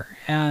everywhere.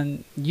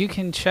 And you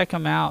can check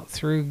them out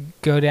through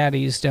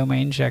GoDaddy's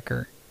domain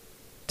checker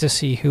to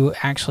see who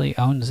actually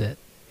owns it.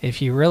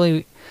 If you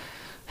really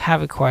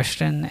have a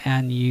question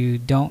and you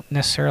don't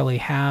necessarily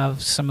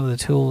have some of the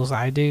tools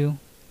I do,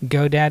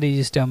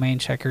 GoDaddy's domain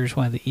checker is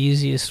one of the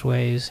easiest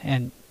ways.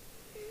 And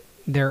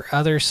there are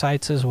other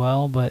sites as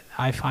well, but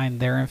I find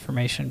their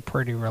information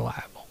pretty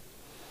reliable.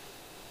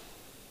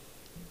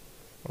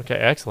 Okay,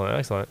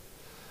 excellent.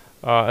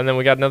 And then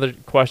we got another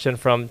question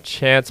from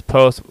Chance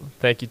Post.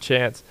 Thank you,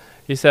 Chance.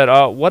 He said,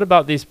 what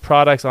about these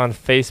products on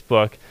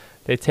Facebook?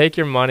 They take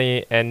your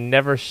money and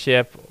never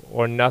ship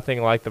or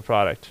nothing like the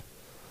product.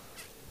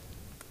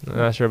 I'm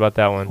not sure about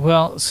that one.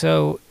 Well,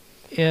 so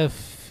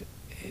if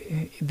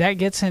that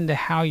gets into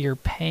how you're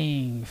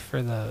paying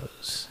for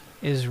those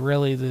is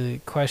really the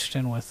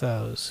question with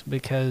those,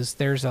 because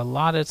there's a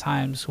lot of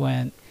times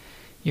when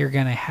you're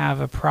going to have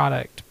a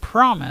product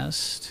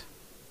promised,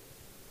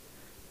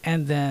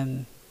 and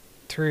then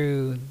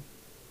through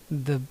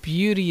the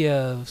beauty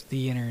of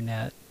the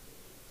internet,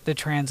 the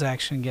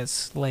transaction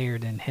gets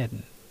layered and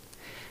hidden.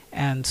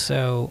 And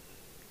so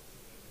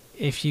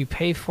if you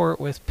pay for it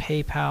with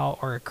PayPal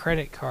or a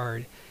credit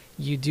card,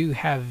 you do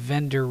have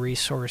vendor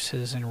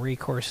resources and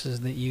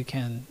recourses that you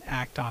can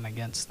act on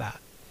against that.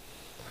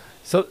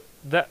 So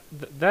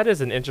that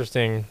is an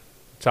interesting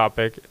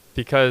topic,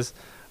 because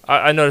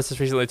I noticed this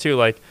recently too.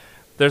 Like,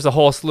 there's a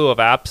whole slew of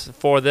apps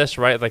for this,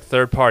 right? Like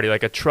third party,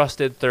 like a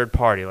trusted third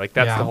party. Like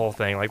that's the whole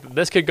thing. Like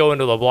this could go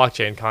into the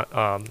blockchain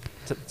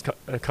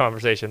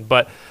conversation.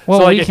 But well,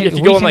 so like if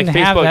you go on like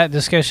have Facebook, that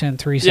discussion in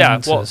 3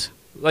 sentences.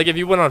 Well, like if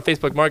you went on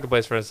Facebook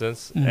Marketplace, for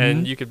instance,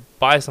 and you could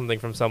buy something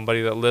from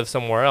somebody that lives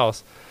somewhere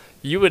else,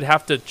 you would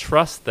have to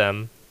trust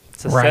them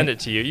to send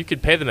it to you. You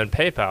could pay them in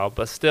PayPal,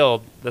 but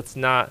still, that's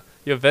not,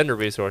 you have vendor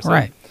resources.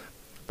 Right.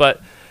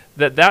 But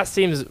that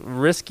seems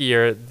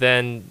riskier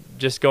than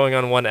just going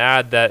on one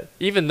ad, that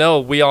even though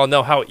we all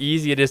know how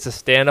easy it is to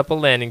stand up a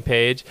landing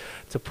page,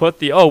 to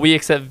put we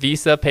accept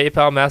Visa,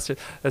 PayPal, Master,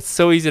 that's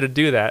so easy to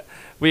do that.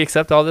 We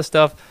accept all this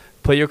stuff,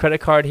 put your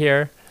credit card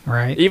here.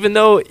 Right. Even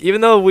though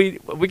we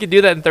could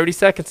do that in 30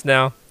 seconds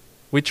now,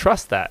 we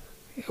trust that.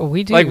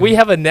 We do. Like, we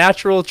have a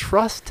natural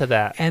trust to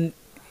that. And,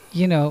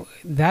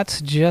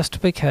 that's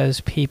just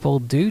because people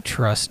do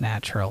trust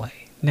naturally.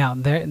 Now,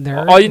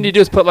 all you need to do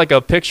is put like a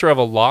picture of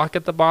a lock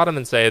at the bottom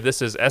and say,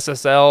 this is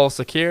SSL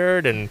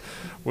secured and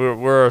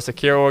we're a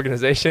secure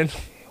organization.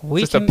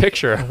 Just a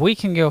picture. We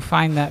can go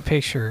find that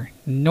picture.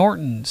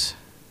 Norton's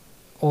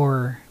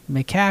or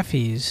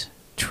McAfee's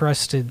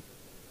trusted,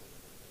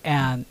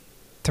 and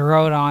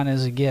throw it on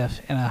as a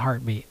GIF in a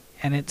heartbeat.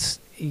 And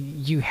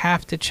you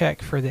have to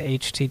check for the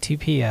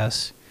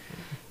HTTPS,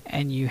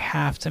 and you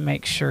have to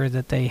make sure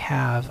that they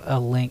have a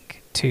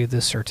link to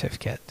the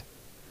certificate.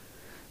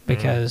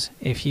 Because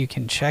if you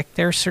can check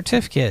their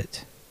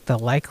certificate, the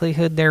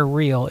likelihood they're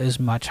real is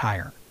much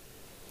higher.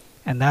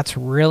 And that's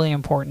really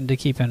important to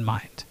keep in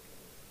mind.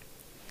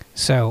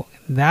 So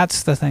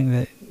that's the thing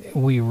that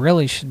we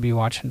really should be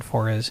watching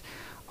for is,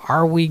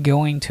 are we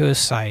going to a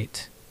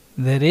site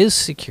that is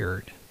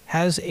secured,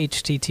 has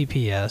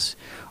HTTPS,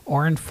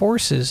 or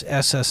enforces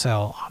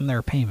SSL on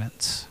their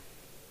payments?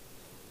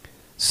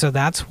 So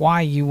that's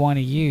why you want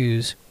to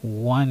use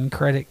one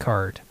credit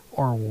card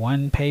or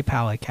one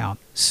PayPal account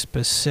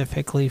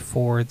specifically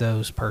for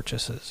those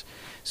purchases.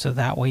 So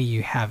that way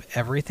you have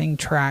everything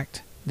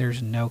tracked.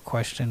 There's no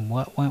question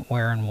what went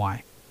where and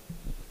why.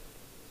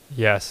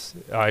 Yes,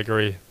 I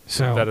agree.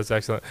 So that is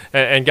excellent.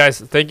 And guys,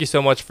 thank you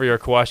so much for your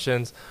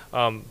questions.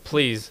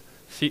 Please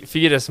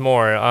feed us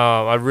more.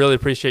 I really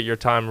appreciate your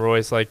time,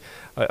 Royce. Like,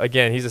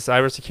 again, he's a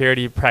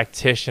cybersecurity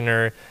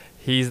practitioner.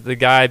 He's the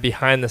guy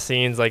behind the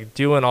scenes, like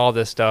doing all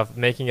this stuff,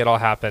 making it all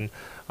happen.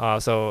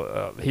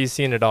 So he's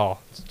seen it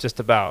all, just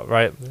about,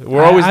 right?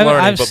 We're always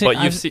learning,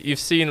 but you've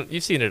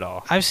seen it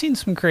all. I've seen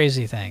some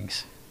crazy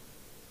things.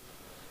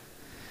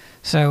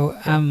 So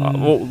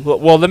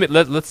well,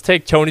 let's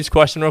take Tony's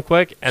question real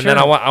quick, and then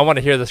I want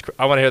to hear this.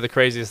 I want to hear the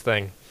craziest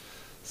thing.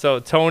 So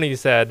Tony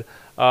said,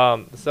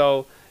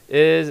 so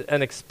is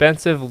an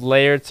expensive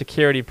layered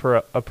security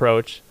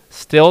approach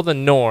still the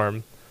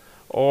norm,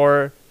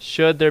 or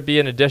should there be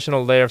an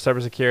additional layer of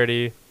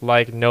cybersecurity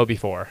like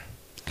KnowBe4?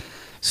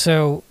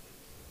 So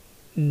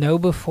know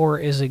before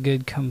is a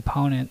good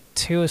component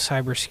to a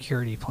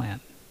cybersecurity plan.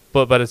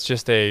 But it's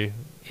just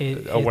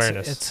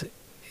awareness. It's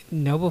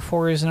know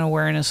before is an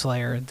awareness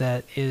layer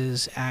that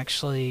is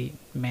actually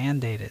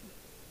mandated.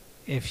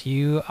 If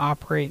you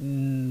operate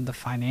in the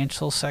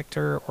financial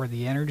sector or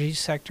the energy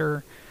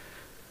sector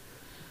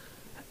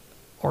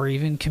or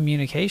even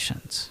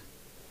communications,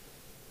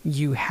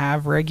 you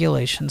have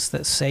regulations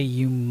that say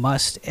you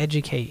must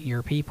educate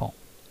your people.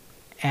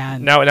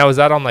 And now is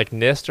that on like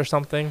NIST or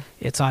something?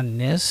 It's on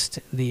NIST,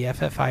 the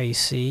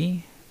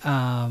FFIEC.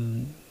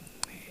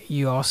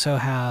 You also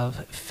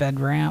have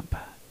FedRAMP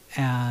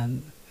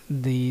and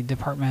the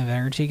Department of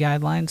Energy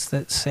guidelines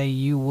that say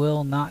you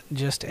will not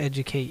just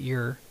educate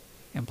your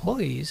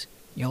employees,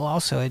 you'll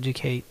also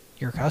educate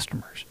your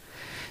customers.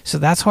 So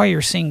that's why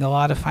you're seeing a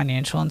lot of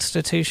financial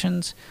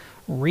institutions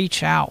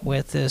reach out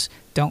with this,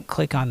 don't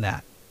click on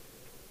that.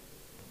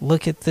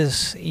 Look at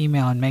this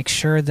email and make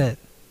sure that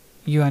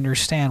you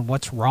understand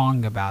what's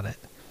wrong about it.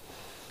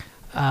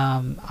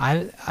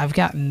 I've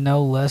gotten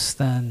no less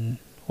than,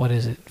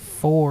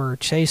 4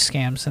 Chase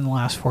scams in the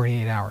last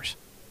 48 hours.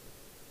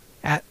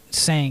 At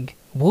saying,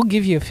 we'll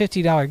give you a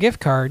 $50 gift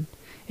card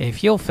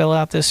if you'll fill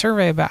out this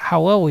survey about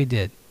how well we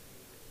did.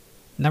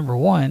 Number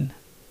one,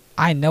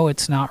 I know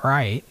it's not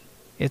right.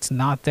 It's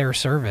not their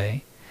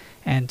survey.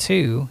 And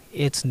two,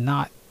 it's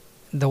not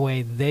the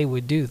way they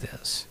would do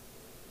this.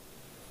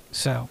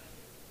 So,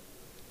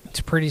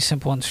 it's pretty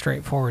simple and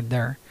straightforward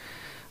there.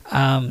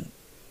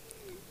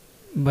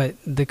 But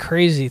the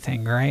crazy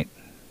thing, right?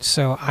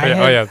 So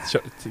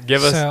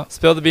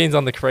spill the beans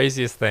on the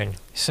craziest thing.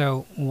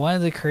 So one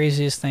of the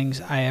craziest things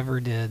I ever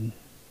did,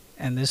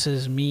 and this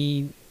is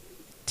me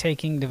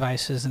taking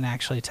devices and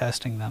actually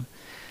testing them,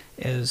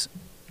 is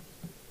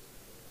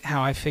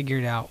how I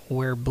figured out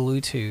where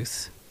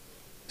Bluetooth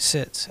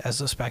sits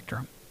as a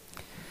spectrum.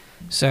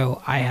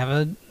 So I have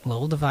a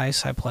little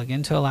device I plug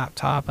into a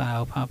laptop, and I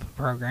open up a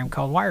program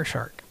called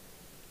Wireshark.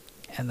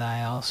 And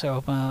I also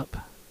open up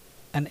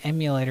an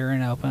emulator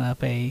and open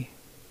up a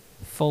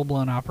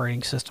full-blown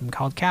operating system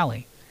called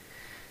Kali.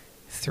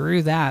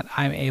 Through that,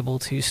 I'm able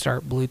to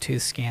start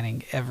Bluetooth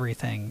scanning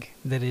everything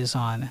that is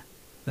on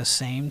the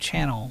same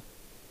channel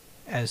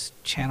as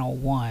channel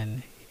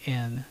 1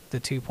 in the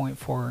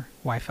 2.4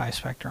 Wi-Fi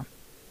spectrum.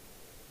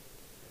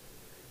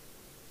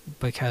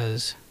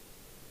 Because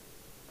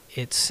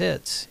it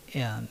sits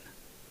in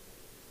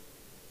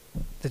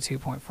the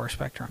 2.4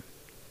 spectrum.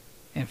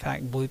 In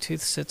fact, Bluetooth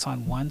sits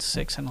on 1,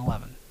 6, and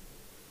 11.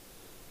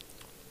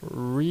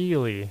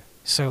 Really?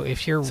 So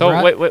if you're...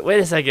 wait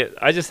a second.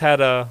 I just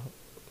had I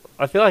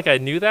feel like I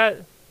knew that.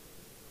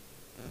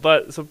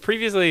 But, so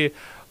previously,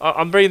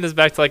 I'm bringing this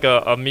back to like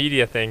a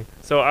media thing.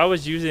 So I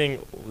was using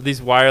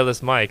these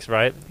wireless mics,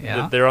 right?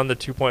 Yeah. They're on the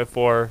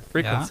 2.4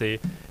 frequency.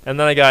 Yeah. And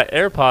then I got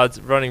AirPods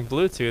running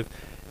Bluetooth.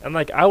 And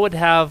like I would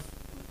have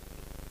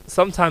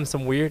sometimes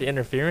some weird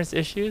interference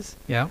issues.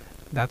 Yeah,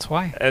 that's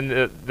why. And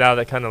now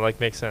that kind of like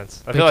makes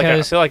sense. I feel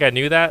like I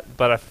knew that,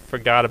 but I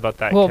forgot about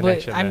that connection.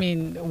 Well, but I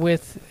mean,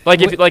 with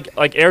if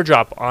like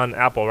AirDrop on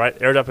Apple, right?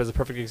 AirDrop is a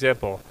perfect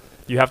example.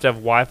 You have to have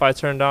Wi-Fi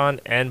turned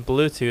on and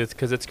Bluetooth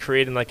because it's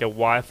creating like a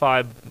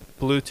Wi-Fi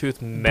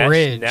Bluetooth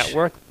mesh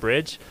network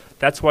bridge.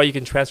 That's why you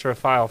can transfer a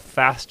file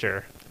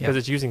faster because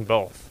it's using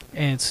both.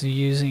 And it's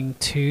using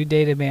 2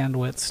 data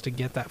bandwidths to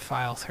get that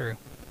file through.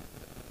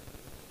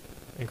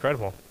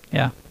 Incredible.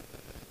 Yeah.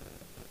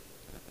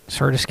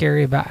 Sort of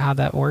scary about how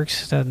that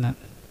works, doesn't it?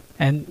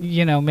 And,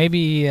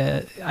 maybe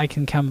I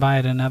can come by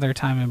at another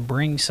time and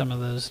bring some of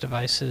those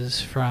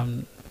devices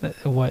from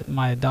what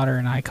my daughter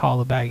and I call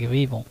the bag of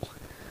evil.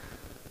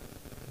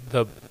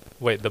 The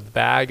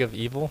bag of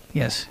evil?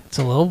 Yes. It's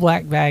a little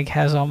black bag,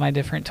 has all my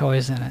different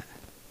toys in it.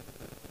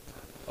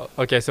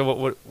 Okay, so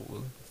what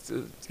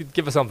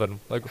give us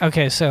something.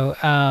 Okay, so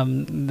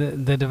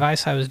the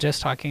device I was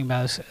just talking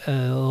about is a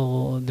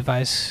little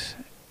device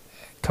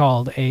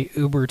called a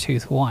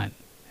Ubertooth 1.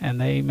 And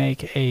they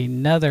make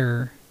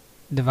another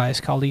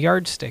device called a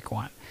Yardstick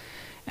 1.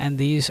 And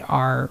these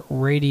are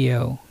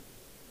radio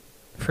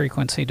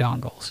frequency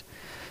dongles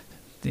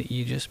that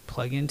you just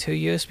plug into a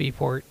USB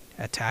port,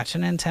 attach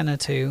an antenna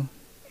to,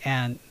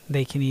 and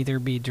they can either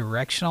be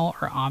directional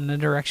or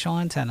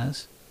omnidirectional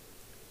antennas,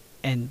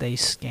 and they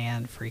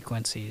scan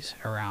frequencies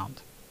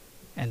around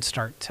and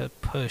start to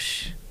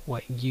push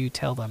what you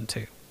tell them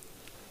to.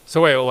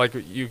 So wait,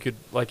 you're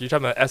talking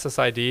about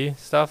SSID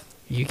stuff?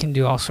 You can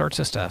do all sorts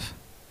of stuff.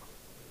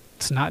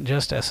 It's not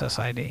just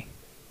SSID.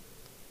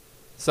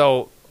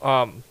 So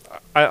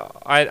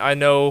I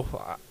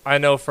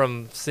know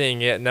from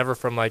seeing it, never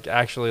from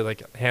actually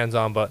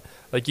hands-on, but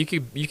you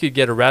could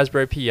get a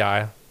Raspberry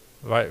Pi,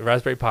 right?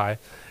 Raspberry Pi,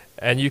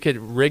 and you could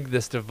rig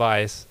this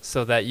device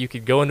so that you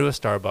could go into a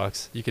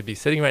Starbucks. You could be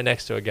sitting right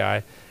next to a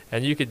guy,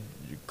 and you could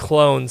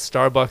clone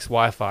Starbucks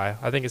Wi-Fi.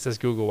 I think it says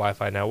Google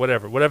Wi-Fi now.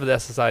 Whatever the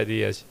SSID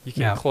is, you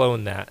can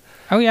clone that.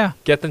 Oh yeah.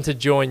 Get them to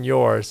join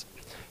yours,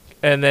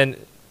 and then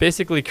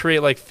basically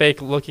create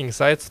fake looking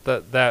sites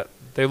that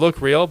they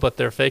look real but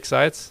they're fake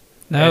sites.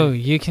 No,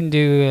 And- you can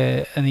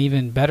do an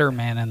even better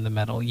man in the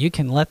middle. You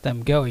can let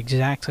them go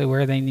exactly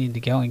where they need to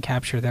go and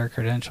capture their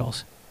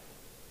credentials.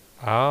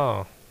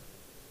 Oh,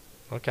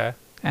 okay.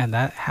 And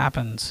that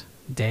happens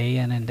day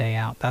in and day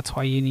out. That's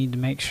why you need to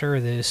make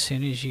sure that as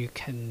soon as you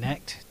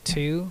connect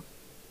to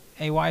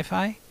a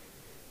Wi-Fi,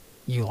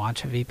 you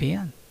launch a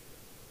VPN.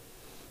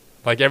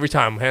 Like every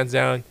time, hands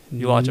down,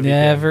 you launch a VPN.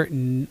 Never,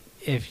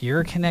 if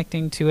you're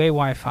connecting to a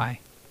Wi-Fi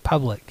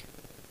public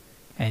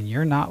and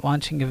you're not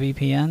launching a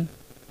VPN,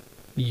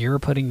 you're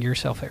putting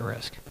yourself at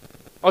risk.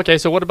 Okay,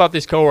 so what about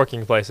these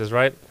co-working places,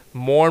 right?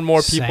 More and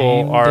more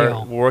people Same are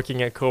deal.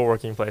 working at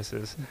co-working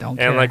places. Don't And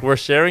care. like we're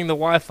sharing the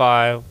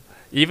Wi-Fi,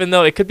 even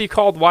though it could be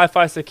called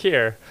Wi-Fi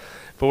secure,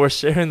 but we're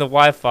sharing the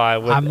Wi-Fi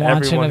with I'm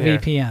launching a everyone here.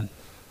 VPN.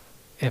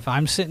 If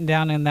I'm sitting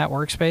down in that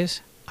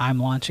workspace, I'm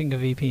launching a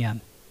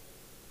VPN.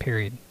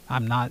 Period.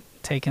 I'm not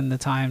taking the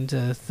time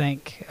to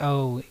think,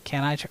 oh,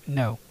 can I?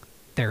 No,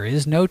 there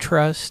is no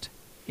trust.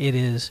 It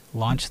is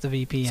launch the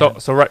VPN.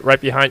 So right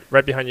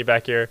behind you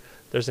back here,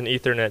 there's an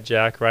Ethernet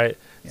jack, right?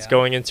 It's Yeah.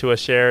 going into a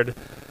shared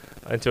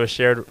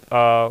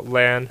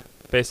LAN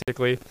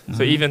basically.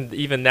 So Mhm.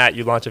 even that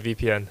you launch a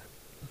VPN.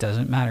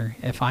 Doesn't matter.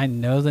 If I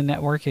know the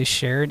network is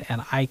shared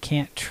and I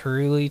can't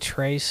truly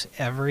trace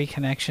every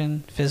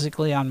connection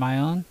physically on my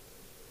own,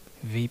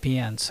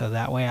 VPN. So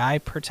that way I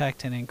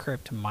protect and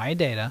encrypt my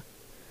data.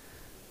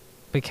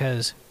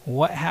 Because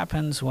what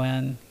happens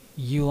when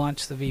you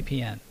launch the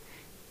VPN?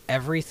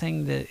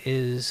 Everything that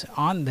is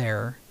on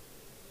there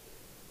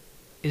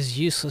is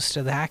useless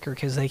to the hacker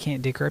because they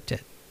can't decrypt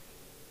it.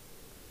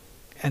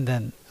 And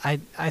then I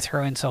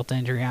throw insult to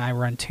injury and I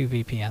run 2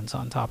 VPNs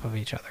on top of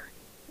each other.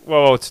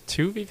 Whoa, it's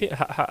 2 VPN?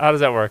 How does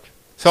that work?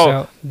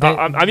 So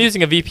I'm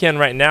using a VPN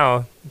right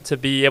now to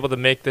be able to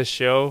make this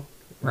show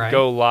Right.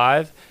 go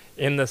live,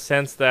 in the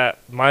sense that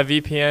my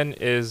VPN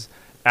is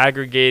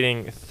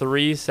aggregating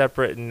 3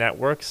 separate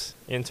networks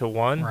into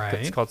one. Right.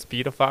 It's called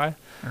Speedify,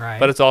 Right.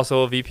 but it's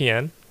also a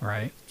VPN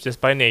right. just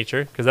by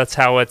nature, because that's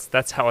how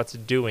it's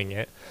doing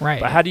it.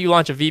 Right. But how do you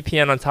launch a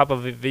VPN on top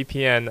of a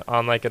VPN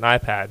on like an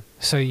iPad?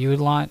 So you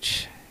would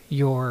launch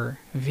your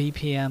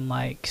VPN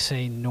like,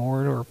 say,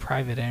 Nord or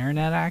private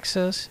internet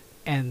access,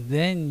 and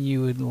then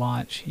you would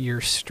launch your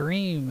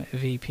Stream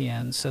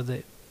VPN so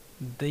that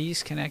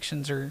these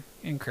connections are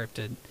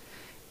encrypted,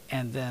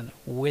 and then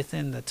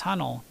within the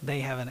tunnel, they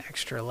have an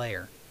extra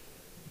layer.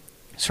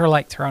 Sort of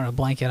like throwing a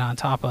blanket on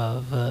top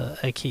of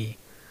a key.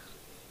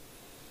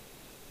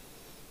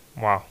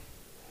 Wow.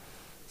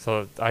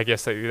 So I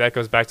guess that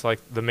goes back to like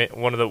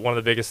one of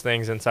the biggest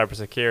things in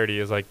cybersecurity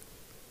is like,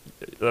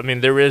 I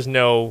mean, there is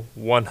no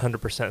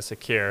 100%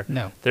 secure.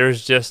 No,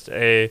 There's just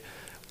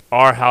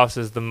our house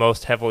is the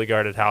most heavily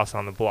guarded house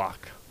on the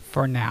block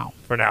for now.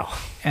 for now.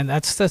 And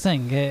that's the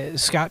thing.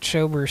 Scott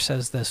Schober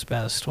says this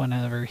best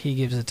whenever he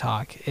gives a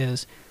talk,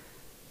 is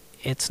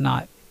it's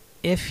not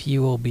if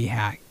you will be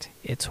hacked,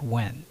 it's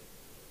when.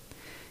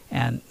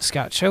 And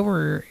Scott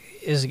Schober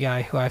is a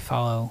guy who I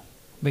follow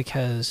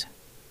because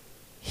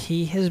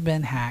he has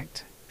been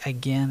hacked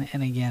again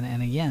and again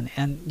and again.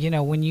 And, you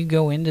know, when you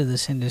go into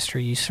this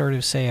industry, you sort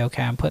of say,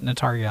 okay, I'm putting a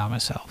target on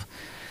myself.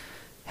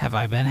 Have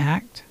I been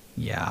hacked?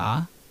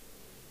 Yeah.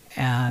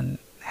 And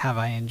have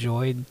I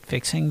enjoyed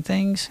fixing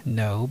things?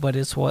 No, but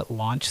it's what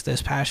launched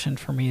this passion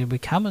for me to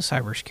become a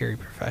cybersecurity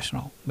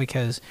professional,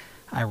 because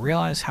I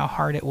realized how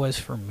hard it was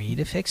for me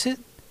to fix it.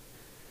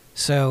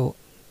 So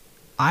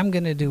I'm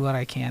going to do what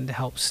I can to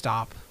help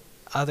stop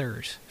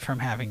others from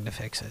having to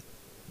fix it.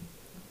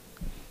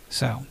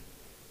 So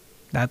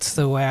that's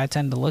the way I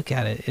tend to look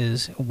at it,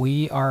 is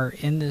we are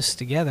in this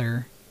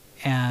together,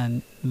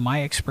 and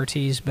my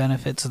expertise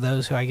benefits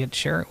those who I get to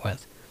share it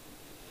with.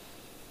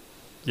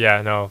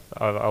 Yeah, no,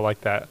 I like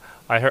that.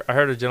 I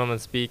heard a gentleman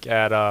speak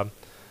at I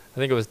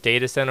think it was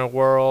Data Center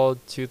World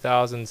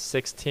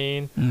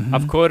 2016. Mhm.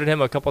 I've quoted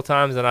him a couple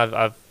times, and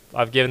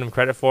I've given him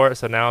credit for it.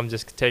 So now I'm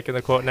just taking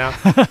the quote now.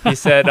 He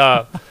said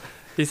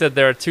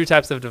there are 2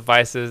 types of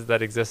devices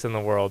that exist in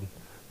the world: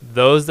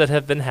 those that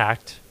have been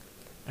hacked,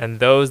 and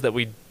those that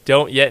we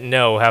don't yet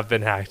know have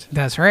been hacked.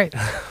 That's right.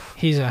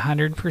 He's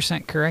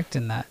 100% correct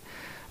in that.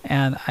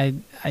 And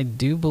I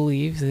do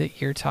believe that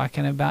you're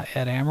talking about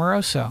Ed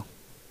Amoroso.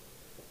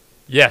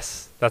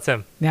 Yes, that's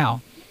him.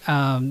 Now,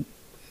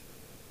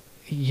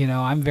 you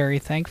know, I'm very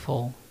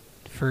thankful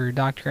for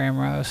Dr.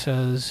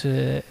 Amoroso's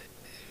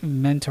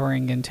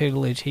mentoring and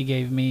tutelage he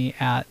gave me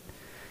at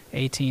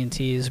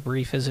AT&T, as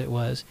brief as it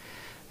was.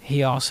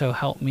 He also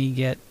helped me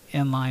get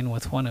in line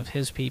with one of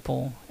his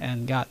people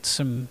and got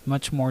some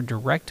much more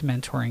direct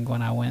mentoring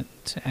when I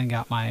went and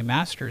got my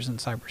master's in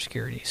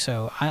cybersecurity.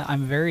 So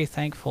I'm very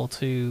thankful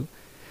to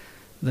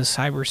the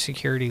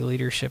cybersecurity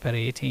leadership at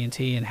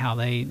AT&T and how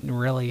they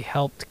really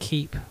helped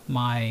keep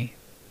my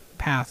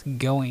path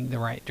going the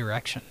right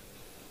direction.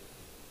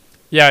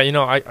 Yeah, you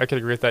know, I could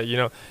agree with that. You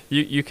know,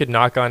 you could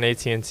knock on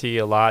AT&T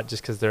a lot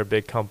just because they're a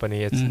big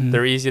company.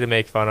 They're easy to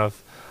make fun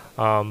of,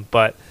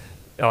 but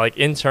you know, like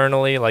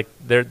internally, like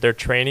their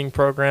training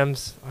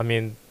programs, I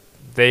mean,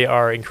 they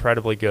are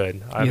incredibly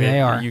good. I mean,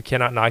 they are. You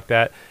cannot knock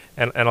that.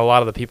 and a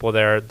lot of the people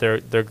there,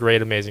 they're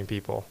great, amazing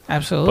people.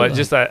 Absolutely. But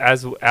just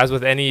as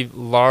with any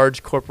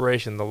large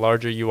corporation, the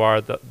larger you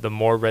are, the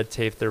more red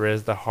tape there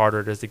is, the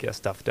harder it is to get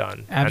stuff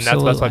done. Absolutely.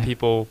 And that's why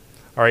people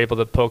are able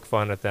to poke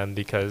fun at them,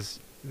 because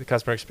the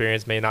customer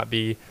experience may not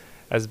be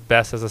as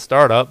best as a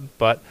startup,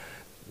 but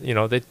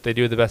they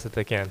do the best that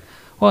they can.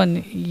 Well,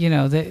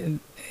 and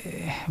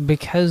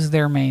because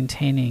they're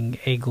maintaining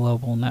a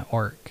global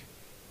network,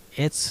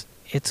 it's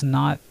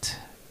not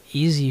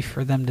easy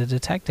for them to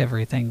detect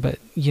everything. But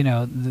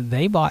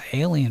they bought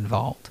Alien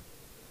Vault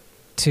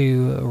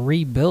to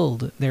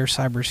rebuild their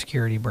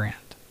cybersecurity brand,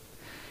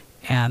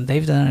 and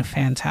they've done a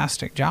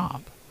fantastic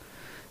job.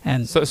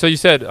 And so you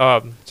said,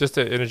 just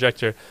to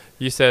interject here,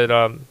 you said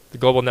the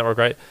global network,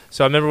 right?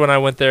 So I remember when I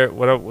went there,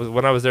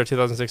 when I was there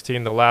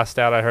 2016, the last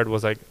stat I heard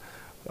was like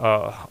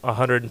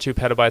 102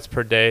 petabytes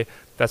per day.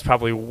 That's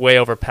probably way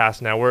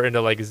overpassed now. We're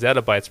into like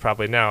zettabytes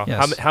probably now.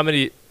 Yes. How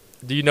many?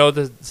 Do you know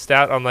the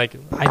stat on like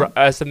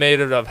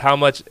estimated of how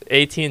much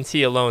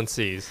AT&T alone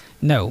sees?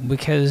 No,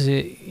 because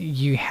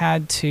you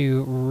had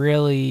to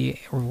really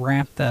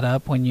ramp that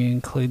up when you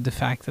include the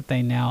fact that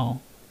they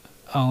now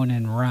own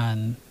and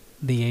run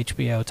the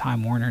HBO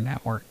Time Warner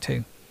network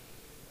too.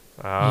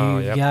 Oh,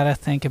 you got to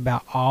think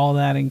about all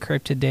that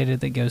encrypted data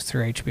that goes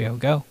through HBO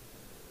Go.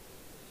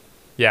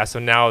 Yeah, so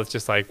now it's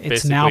just like it's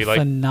basically now like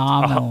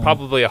phenomenal.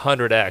 Probably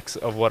 100x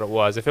of what it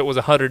was. If it was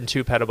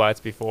 102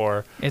 petabytes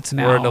before, it's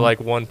now we're into like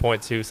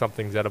 1.2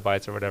 something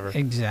zettabytes or whatever.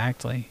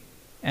 Exactly,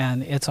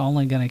 and it's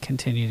only going to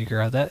continue to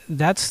grow.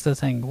 That's the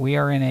thing. We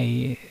are in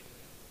a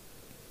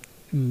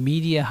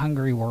media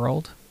hungry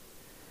world,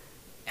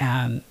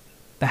 and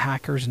the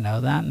hackers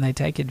know that, and they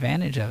take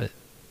advantage of it.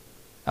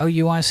 Oh,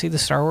 you want to see the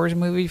Star Wars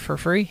movie for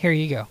free? Here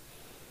you go.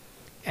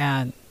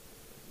 And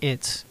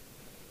it's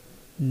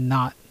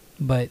not,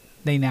 but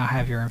they now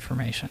have your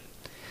information.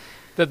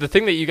 The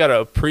thing that you got to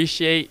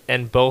appreciate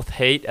and both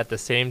hate at the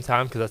same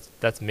time, because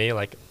that's me.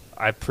 Like,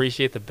 I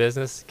appreciate the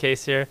business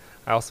case here.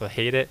 I also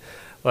hate it.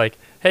 Like,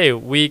 hey,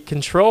 we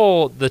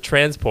control the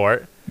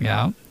transport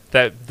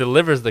that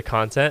delivers the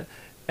content,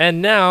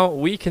 and now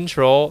we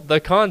control the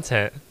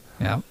content.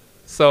 Yeah.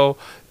 So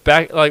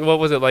back, like, what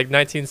was it, like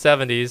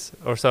 1970s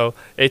or so,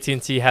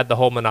 AT&T had the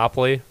whole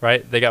monopoly,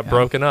 right? They got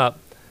broken up,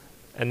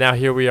 and now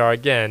here we are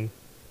again.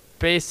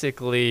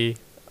 Basically,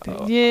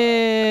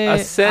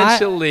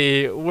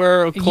 essentially,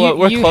 we're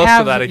close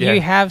to that again.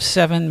 You have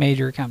 7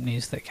 major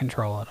companies that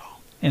control it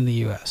all in the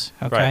U.S.,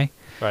 okay?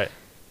 Right.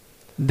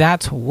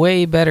 That's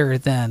way better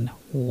than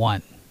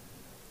one,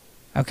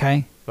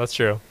 okay? That's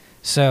true.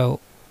 So,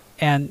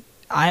 and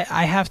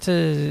I have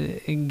to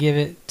give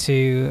it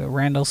to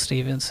Randall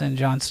Stephenson,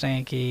 John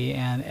Stankey,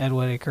 and Ed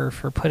Whitaker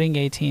for putting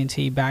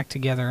AT&T back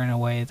together in a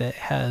way that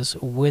has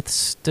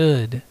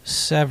withstood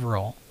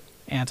several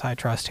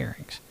antitrust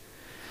hearings.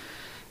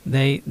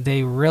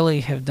 They really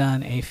have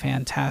done a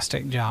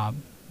fantastic job.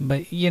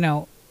 But,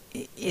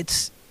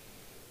 it's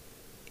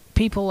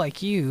people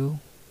like you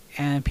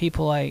and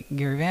people like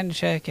Gary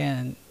Vaynerchuk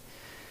and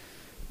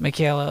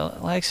Michaela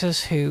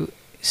Alexis who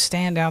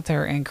stand out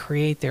there and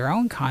create their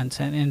own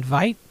content,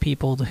 invite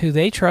people who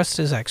they trust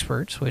as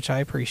experts, which I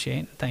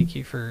appreciate. Thank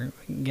you for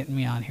getting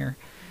me on here.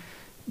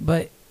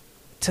 But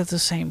to the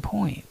same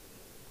point,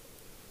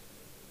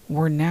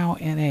 we're now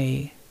in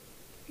a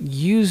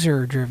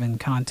user-driven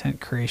content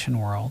creation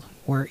world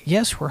where,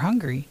 yes, we're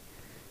hungry,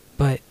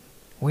 but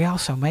we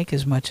also make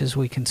as much as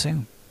we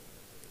consume.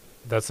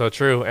 That's so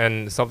true.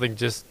 And something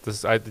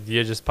this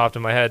idea just popped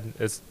in my head.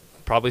 It's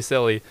probably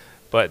silly,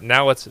 but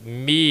now it's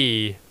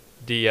media,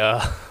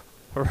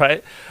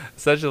 right?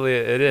 Essentially,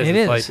 it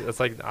is. It's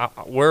like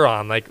we're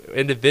on, like,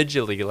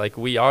 individually, like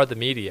we are the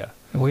media.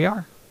 We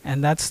are.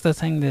 And that's the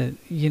thing that,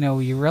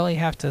 you really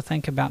have to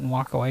think about and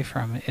walk away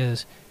from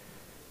is,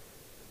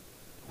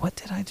 what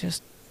did I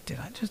just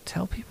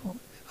tell people?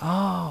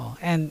 Oh,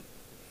 and,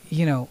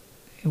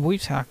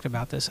 we've talked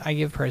about this. I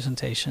give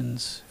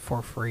presentations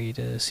for free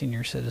to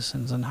senior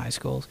citizens in high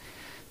schools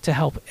to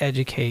help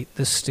educate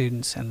the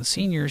students and the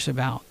seniors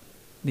about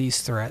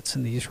these threats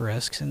and these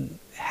risks and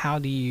how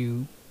do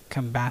you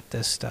combat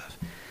this stuff.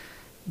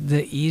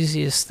 The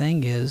easiest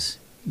thing is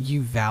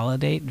you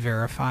validate,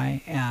 verify,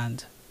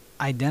 and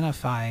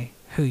identify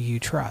who you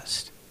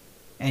trust.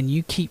 And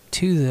you keep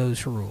to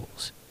those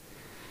rules.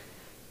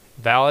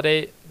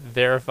 Validate,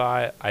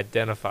 verify,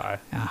 identify.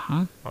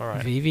 Uh-huh. All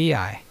right.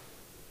 VVI.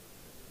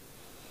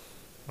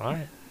 All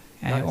right.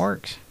 And nice. It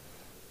works.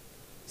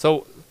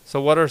 So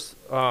what are,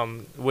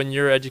 when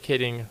you're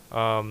educating,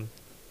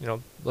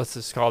 let's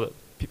just call it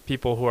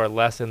people who are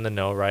less in the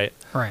know, right?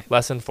 Right.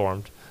 Less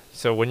informed.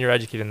 So when you're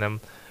educating them,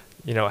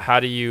 how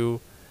do you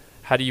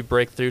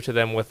break through to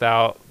them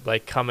without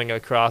like coming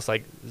across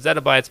like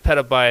zettabytes,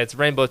 petabytes,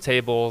 rainbow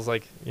tables,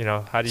 like,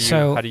 how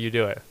do you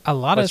do it? A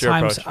lot of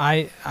times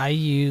I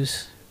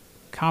use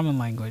common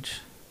language,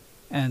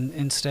 and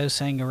instead of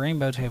saying a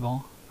rainbow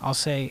table, I'll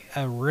say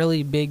a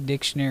really big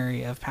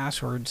dictionary of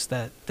passwords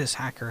that this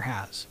hacker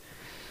has.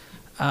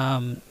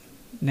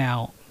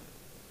 Now,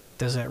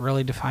 does that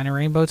really define a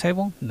rainbow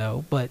table?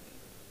 No, but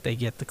they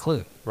get the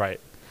clue. Right.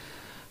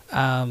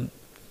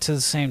 to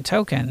the same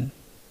token,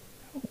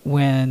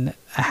 when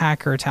a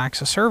hacker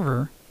attacks a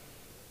server,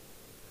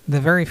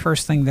 the very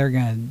first thing they're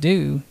going to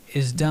do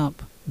is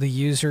dump the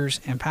users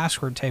and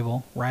password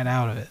table right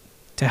out of it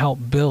to help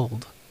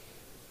build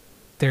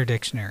their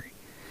dictionary.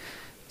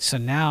 So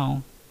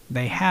now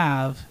they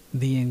have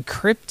the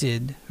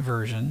encrypted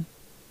version,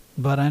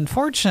 but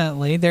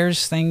unfortunately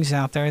there's things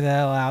out there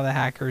that allow the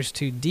hackers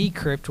to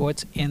decrypt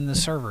what's in the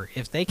server.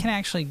 If they can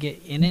actually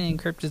get in an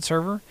encrypted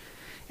server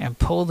and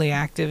pull the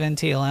active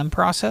NTLM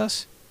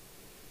process,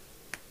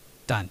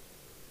 done.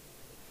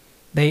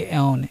 They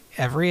own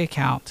every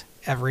account,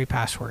 every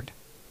password.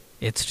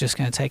 It's just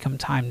going to take them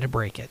time to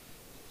break it.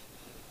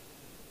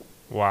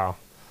 Wow.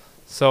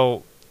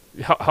 So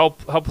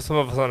help some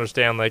of us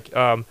understand,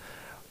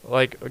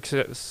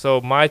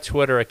 so my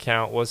Twitter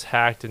account was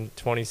hacked in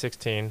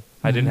 2016.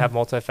 Mm-hmm. I didn't have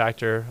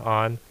multi-factor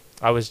on.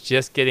 I was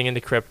just getting into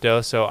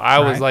crypto, so I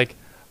was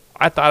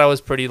I thought I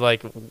was pretty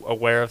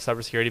aware of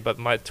cybersecurity, but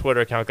my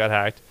Twitter account got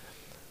hacked.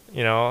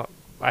 You know,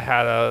 I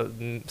had a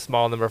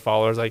small number of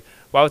followers. Like,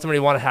 why would somebody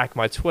want to hack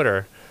my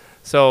Twitter?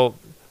 So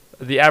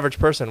the average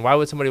person, why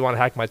would somebody want to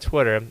hack my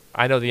Twitter?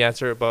 I know the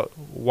answer, but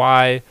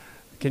why?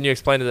 Can you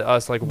explain to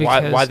us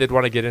why they'd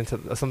want to get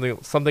into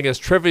something as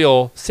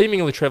trivial,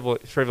 seemingly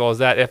trivial as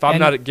that? If I'm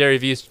not at Gary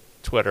Vee's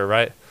Twitter,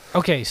 right?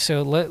 Okay,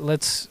 so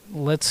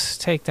let's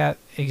take that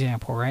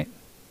example, right?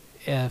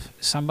 If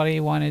somebody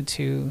wanted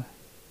to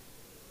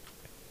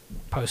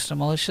post a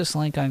malicious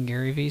link on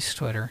Gary Vee's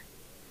Twitter,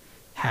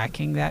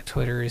 hacking that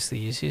Twitter is the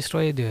easiest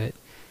way to do it.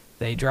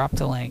 They drop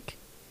the link.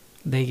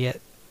 They get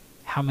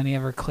how many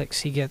ever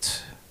clicks he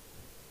gets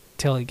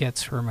till it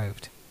gets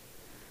removed.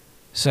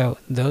 So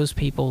those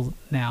people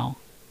now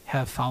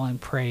have fallen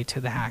prey to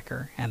the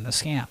hacker and the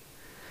scam.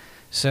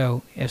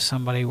 So if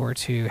somebody were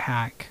to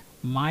hack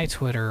my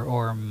Twitter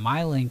or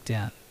my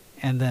LinkedIn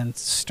and then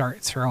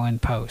start throwing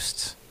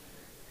posts,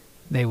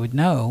 they would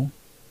know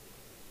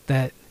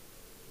that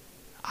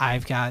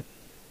I've got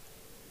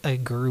a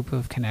group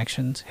of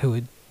connections who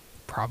would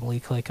probably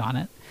click on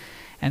it.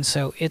 And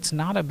so it's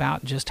not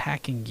about just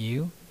hacking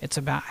you, it's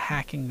about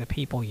hacking the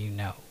people you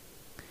know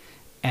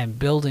and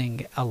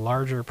building a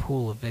larger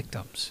pool of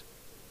victims,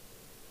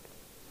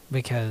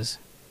 because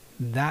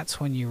that's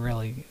when you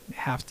really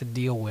have to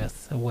deal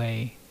with the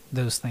way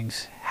those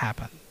things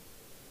happen.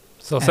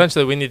 So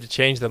essentially we need to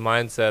change the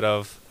mindset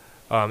of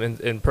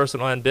in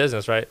personal and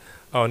business, right?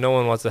 Oh, no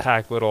one wants to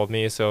hack little old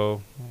me,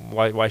 so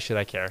why should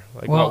I care?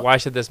 Why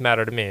should this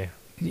matter to me?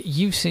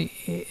 You've seen,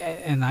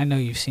 and I know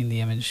you've seen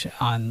the image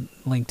on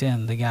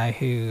LinkedIn, the guy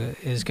who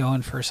is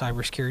going for a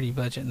cybersecurity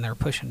budget and they're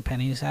pushing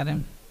pennies at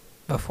him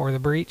before the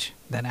breach,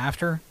 then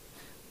after,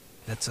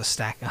 that's a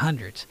stack of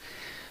hundreds.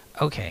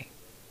 Okay,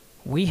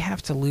 we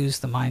have to lose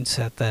the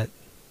mindset that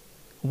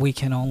we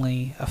can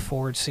only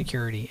afford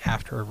security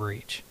after a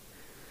breach.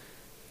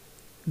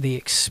 The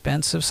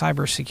expense of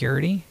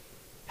cybersecurity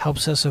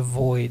helps us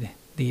avoid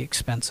the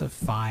expense of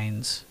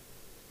fines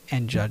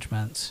and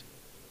judgments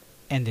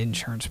and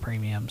insurance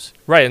premiums.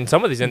 Right, in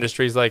some of these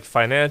industries like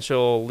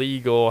financial,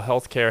 legal,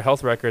 healthcare,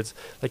 health records,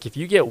 like if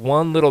you get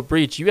one little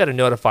breach, you got to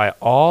notify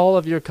all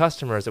of your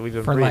customers that we've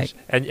been breached.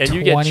 And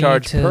you get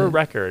charged per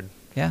record.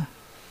 Yeah,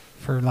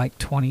 for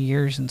 20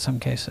 years in some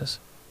cases.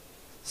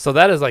 So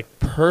that is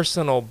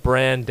personal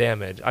brand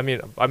damage. I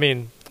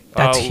mean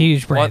that's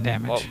huge brand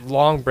damage.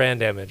 Long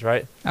brand damage,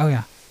 right? Oh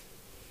yeah.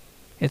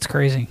 It's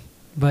crazy.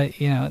 But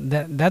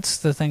that's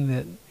the thing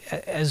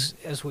that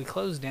as we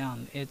close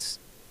down, it's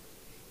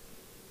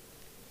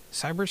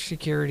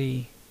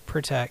cybersecurity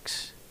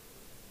protects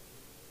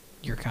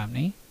your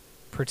company,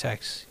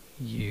 protects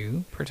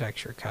you,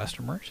 protects your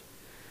customers.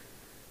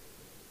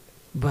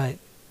 But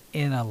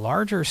in a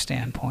larger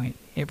standpoint,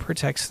 it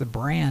protects the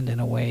brand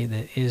in a way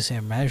that is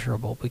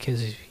immeasurable,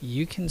 because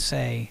you can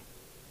say,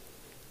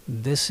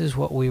 this is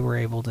what we were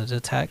able to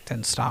detect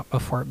and stop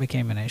before it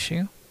became an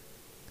issue.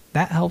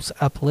 That helps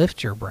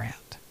uplift your brand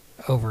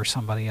over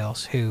somebody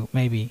else who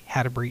maybe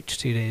had a breach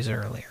 2 days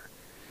earlier.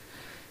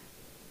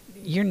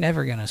 You're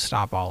never going to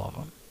stop all of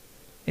them.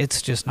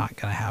 It's just not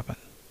going to happen.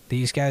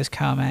 These guys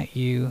come at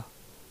you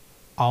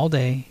all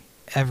day,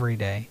 every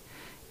day,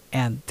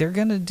 and they're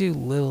going to do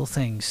little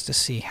things to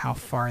see how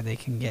far they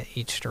can get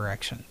each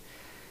direction.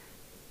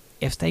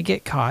 If they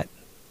get caught,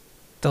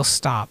 they'll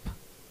stop,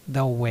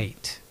 they'll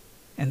wait,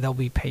 and they'll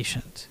be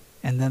patient,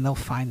 and then they'll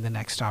find the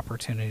next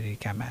opportunity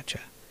to come at you.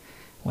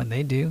 When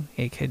they do,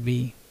 it could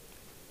be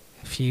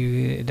a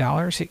few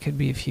dollars, it could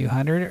be a few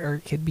hundred, or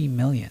it could be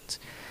millions.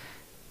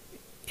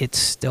 It's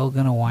still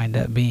going to wind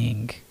up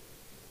being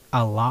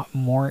a lot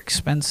more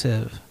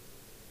expensive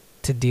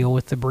to deal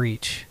with the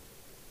breach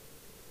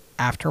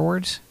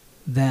afterwards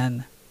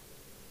than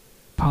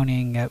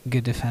ponying up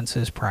good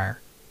defenses prior.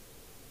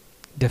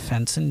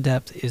 Defense in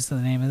depth is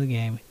the name of the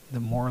game. The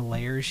more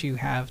layers you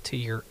have to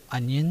your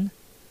onion,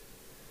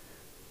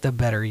 the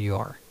better you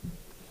are.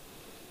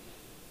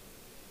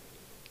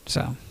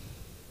 So.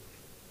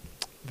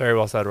 Very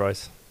well said,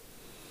 Royce.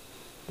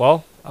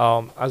 Well,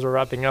 as we're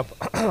wrapping up,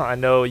 I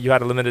know you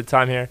had a limited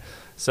time here.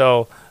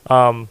 So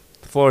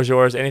floor is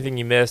yours. Anything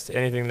you missed,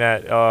 anything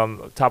that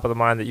top of the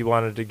mind that you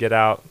wanted to get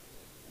out.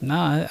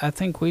 No, I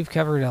think we've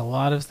covered a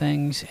lot of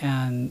things,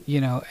 and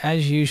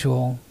as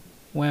usual,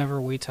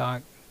 whenever we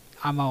talk,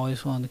 I'm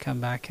always willing to come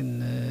back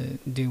and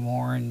do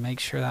more and make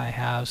sure that I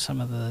have some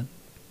of the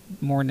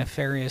more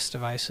nefarious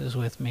devices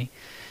with me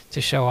to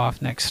show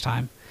off next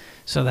time,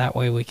 so that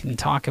way we can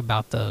talk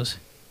about those.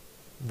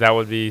 That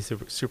would be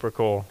super, super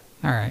cool.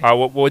 All right.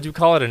 What would you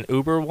call it? An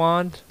Uber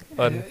wand?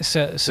 Is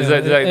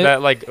that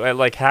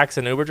like hacks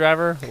an Uber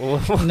driver?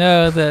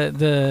 No,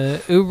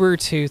 the Uber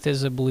Tooth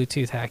is a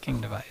Bluetooth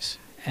hacking device,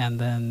 and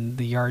then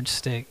the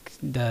Yardstick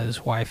does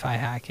Wi-Fi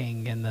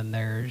hacking, and then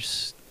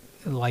there's,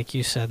 like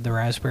you said, the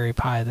Raspberry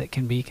Pi that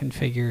can be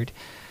configured,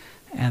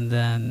 and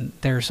then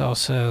there's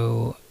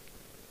also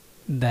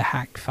the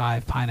Hack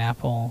 5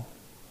 Pineapple,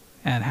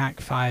 and Hack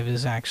 5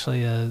 is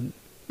actually a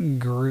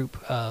group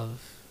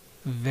of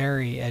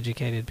very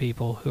educated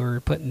people who are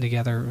putting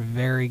together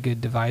very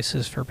good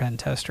devices for pen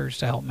testers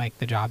to help make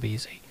the job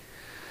easy.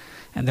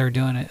 And they're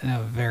doing it in a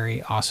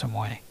very awesome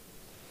way.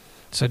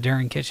 So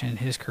Darren Kitchen and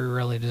his crew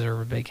really deserve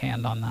a big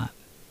hand on that.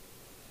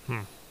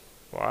 Well,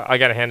 I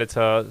gotta hand it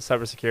to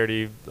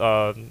cybersecurity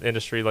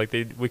industry. Like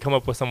we come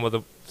up with some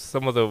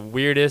of the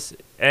weirdest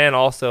and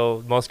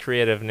also most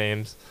creative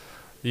names.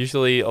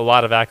 Usually a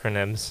lot of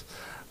acronyms.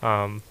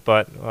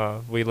 But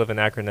we live in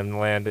acronym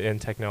land in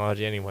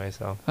technology anyway,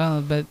 so.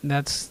 Well, but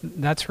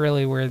that's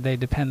really where they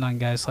depend on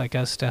guys like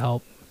us to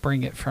help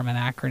bring it from an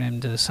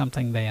acronym to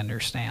something they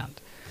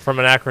understand. From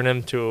an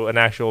acronym to an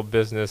actual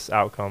business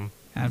outcome.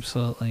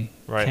 Absolutely.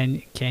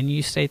 Right. Can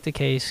you state the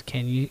case?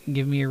 Can you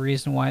give me a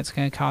reason why it's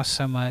going to cost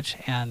so much?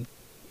 And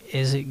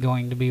is it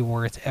going to be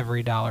worth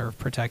every dollar of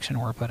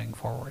protection we're putting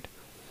forward?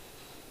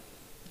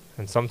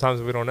 And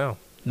sometimes we don't know.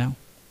 No.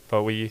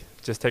 But we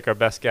just take our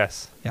best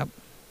guess. Yep.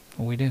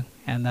 We do,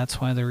 and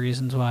that's one of the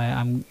reasons why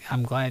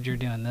I'm glad you're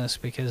doing this,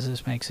 because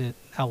this makes it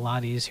a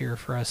lot easier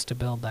for us to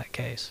build that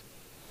case.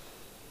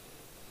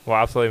 Well,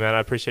 absolutely, man. I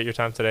appreciate your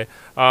time today.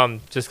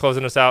 Just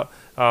closing us out,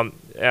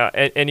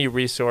 any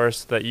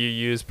resource that you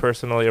use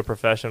personally or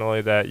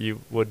professionally that you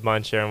would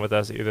mind sharing with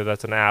us, either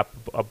that's an app,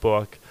 a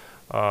book,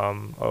 a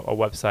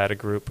website, a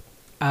group?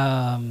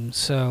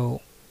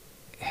 So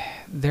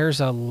there's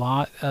a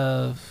lot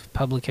of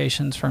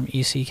publications from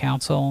EC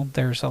Council.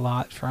 There's a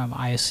lot from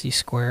ISC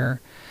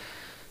Square.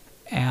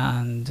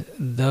 And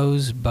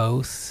those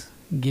both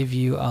give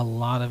you a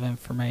lot of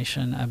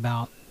information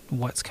about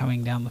what's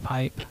coming down the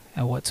pipe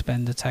and what's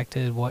been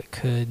detected, what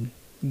could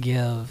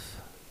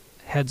give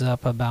heads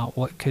up about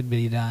what could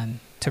be done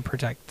to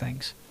protect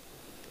things.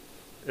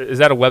 Is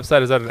that a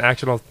website? Is that an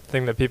actionable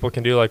thing that people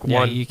can do? Like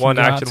one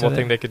actionable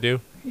thing they could do?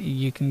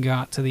 You can go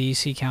out to the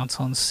EC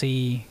Council and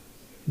see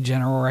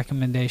general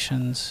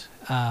recommendations.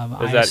 Is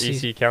that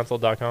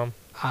eccouncil.com?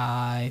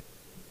 I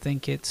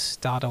think it's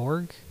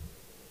 .org.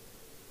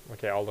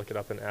 Okay, I'll look it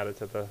up and add it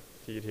to the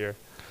feed here.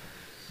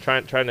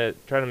 Trying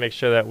to make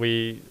sure that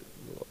we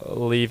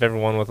leave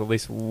everyone with at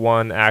least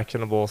one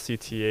actionable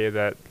CTA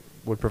that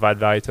would provide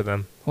value to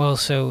them. Well,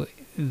 so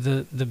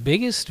the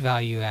biggest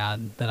value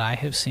add that I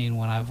have seen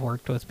when I've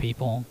worked with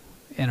people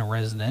in a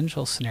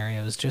residential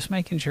scenario is just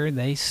making sure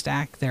they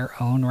stack their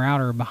own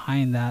router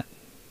behind that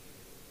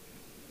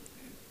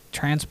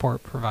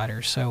transport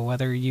provider. So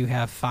whether you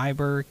have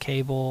fiber,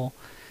 cable,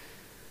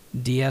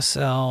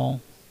 DSL,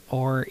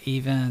 or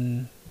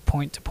even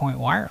point-to-point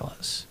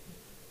wireless,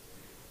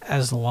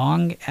 as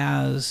long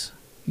as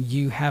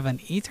you have an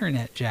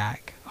Ethernet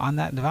jack on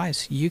that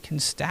device, you can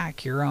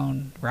stack your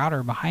own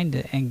router behind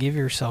it and give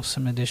yourself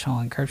some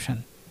additional encryption.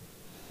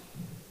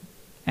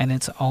 And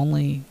it's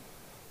only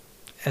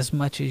as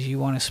much as you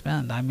want to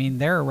spend. I mean,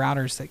 there are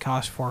routers that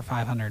cost $400 or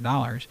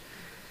 $500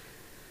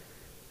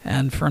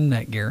 and from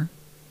Netgear,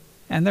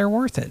 and they're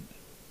worth it.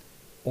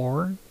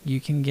 Or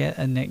you can get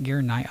a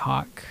Netgear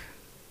Nighthawk,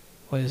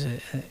 what is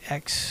it,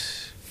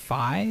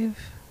 X5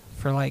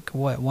 for like,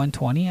 what,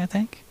 $120, I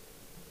think?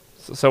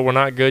 So we're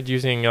not good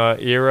using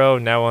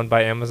Eero, now owned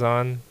by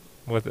Amazon,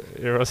 with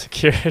Eero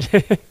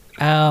security?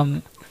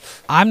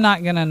 I'm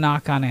not going to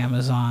knock on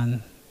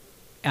Amazon.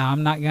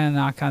 I'm not going to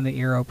knock on the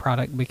Eero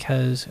product,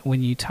 because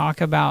when you talk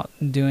about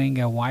doing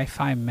a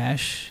Wi-Fi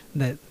mesh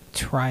that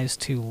tries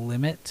to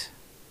limit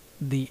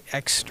the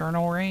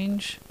external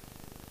range,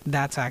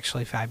 that's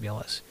actually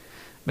fabulous.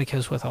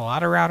 Because with a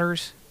lot of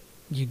routers,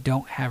 you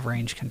don't have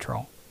range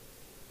control.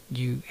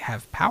 You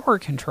have power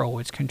control,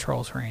 which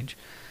controls range,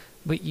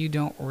 but you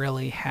don't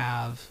really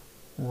have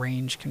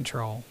range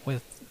control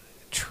with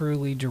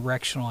truly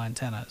directional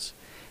antennas.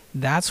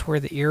 That's where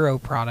the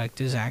Eero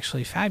product is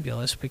actually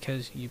fabulous,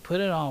 because you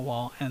put it on a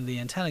wall and the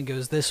antenna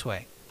goes this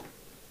way.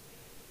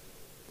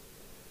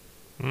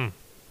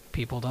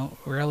 People don't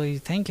really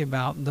think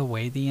about the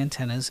way the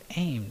antenna is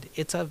aimed.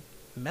 It's a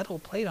metal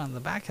plate on the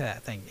back of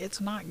that thing.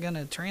 It's not going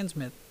to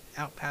transmit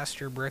out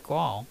past your brick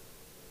wall.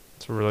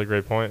 That's a really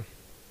great point.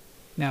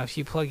 Now, if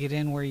you plug it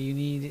in where you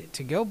need it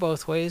to go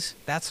both ways,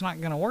 that's not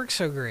going to work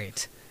so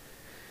great.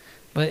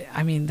 But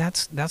I mean,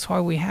 that's why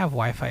we have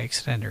Wi-Fi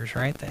extenders,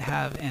 right? That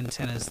have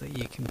antennas that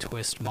you can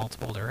twist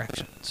multiple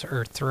directions,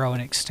 or throw an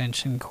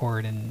extension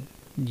cord and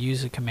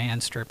use a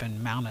command strip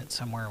and mount it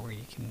somewhere where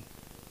you can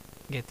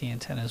get the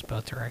antennas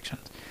both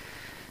directions.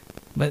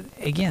 But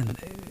again,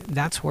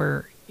 that's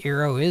where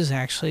Eero is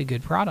actually a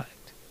good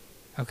product.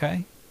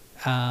 Okay?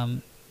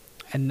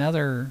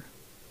 Another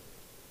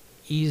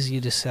easy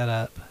to set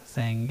up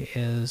thing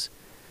is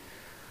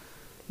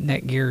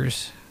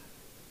Netgear's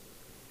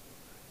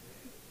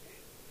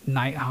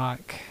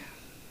Nighthawk.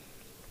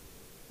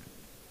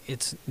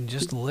 It's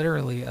just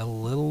literally a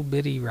little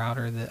bitty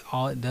router that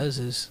all it does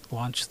is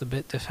launch the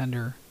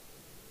Bitdefender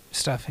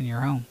stuff in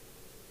your home.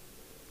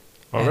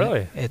 Oh, And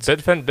really? It's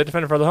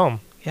Bitdefender for the home.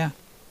 Yeah.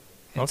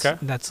 Okay.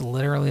 That's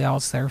literally all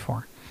it's there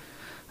for.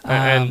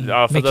 And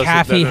for those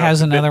McAfee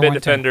has another one too.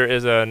 Bitdefender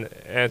is an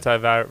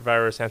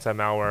antivirus,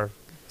 anti-malware,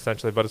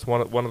 essentially, but it's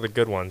one of the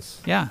good ones.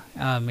 Yeah.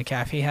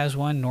 McAfee has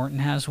one. Norton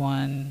has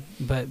one.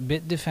 But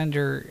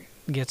Bitdefender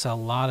gets a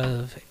lot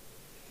of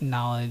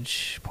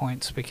knowledge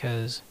points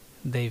because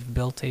they've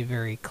built a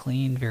very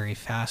clean, very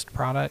fast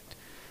product,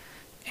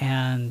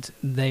 and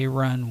they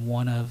run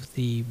one of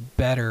the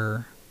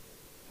better,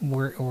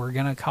 we're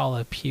going to call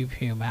a Pew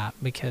Pew map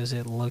because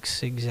it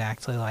looks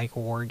exactly like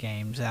War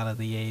Games out of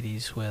the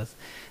 80s with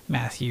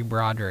Matthew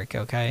Broderick,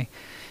 okay?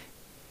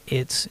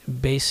 It's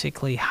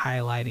basically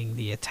highlighting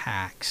the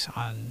attacks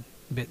on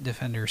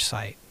Bitdefender's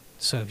site.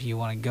 So if you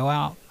want to go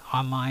out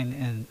online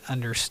and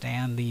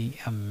understand the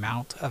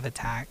amount of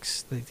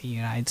attacks that the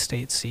United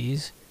States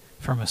sees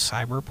from a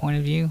cyber point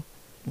of view,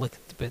 look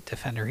at the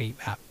Bitdefender heat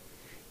map.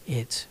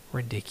 It's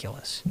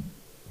ridiculous.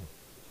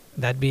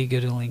 That'd be a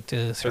good link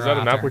to throw Is that a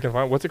out map there. we can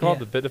find? What's it called?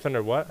 Yeah. The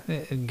Bitdefender what?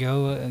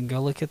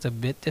 Go look at the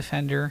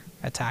Bitdefender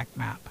attack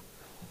map.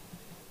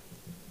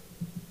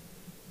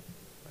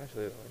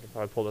 Actually, I can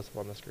probably pull this up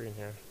on the screen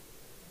here.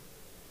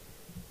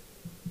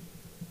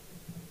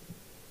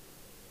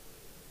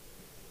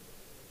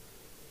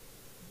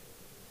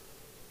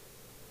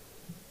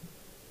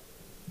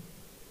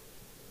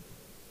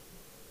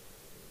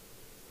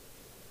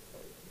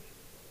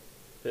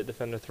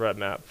 Bitdefender threat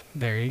map.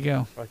 There you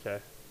go. Okay.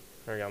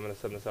 There we go. I'm going to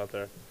send this out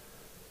there.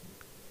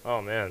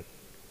 Oh, man.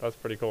 That's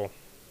pretty cool.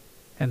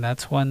 And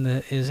that's one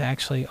that is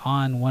actually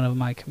on one of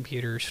my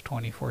computers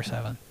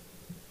 24/7.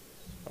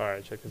 All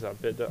right, check this out.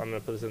 I'm going to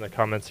put this in the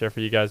comments here for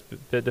you guys.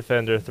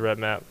 Bitdefender threat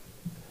map.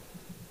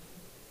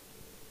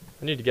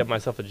 I need to get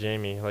myself a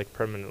Jamie, like,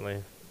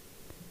 permanently.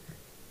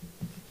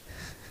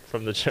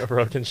 From the Joe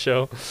Rogan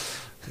show.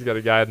 He's got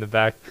a guy in the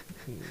back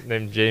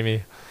named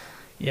Jamie.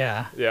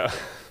 Yeah. Yeah.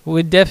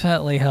 Would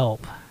definitely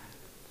help.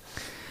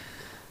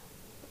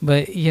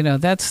 But, you know,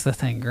 that's the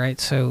thing, right?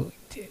 So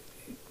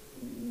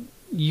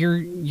you're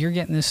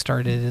getting this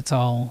started. It's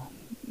all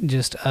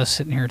just us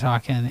sitting here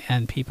talking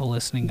and people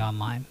listening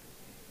online.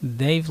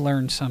 They've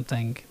learned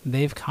something.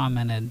 They've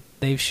commented.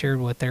 They've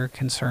shared what they're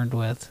concerned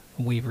with.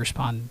 We've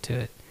responded to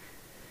it.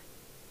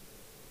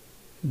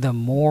 The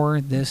more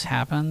this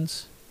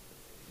happens,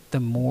 the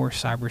more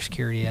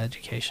cybersecurity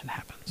education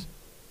happens.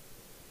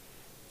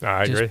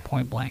 I agree. Just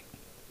point blank.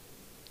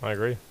 I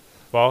agree.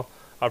 Well,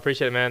 I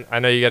appreciate it, man. I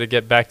know you got to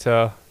get back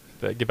to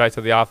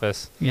the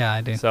office. Yeah,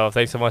 I do. So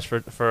thanks so much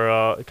for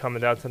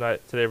coming down today.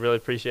 Really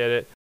appreciate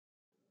it.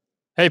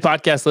 Hey,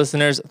 podcast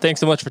listeners. Thanks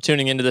so much for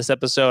tuning into this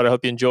episode. I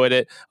hope you enjoyed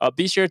it.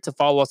 Be sure to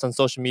follow us on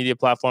social media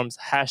platforms,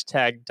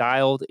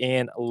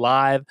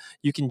 #DialedInLive.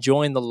 You can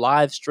join the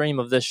live stream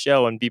of this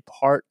show and be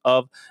part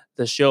of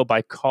the show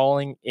by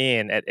calling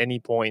in at any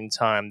point in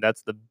time.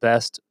 That's the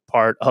best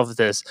part of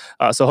this.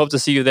 So hope to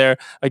see you there.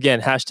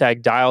 Again,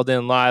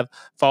 #DialedInLive.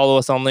 Follow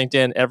us on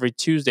LinkedIn every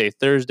Tuesday,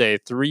 Thursday,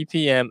 3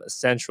 p.m.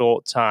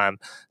 Central Time.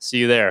 See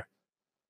you there.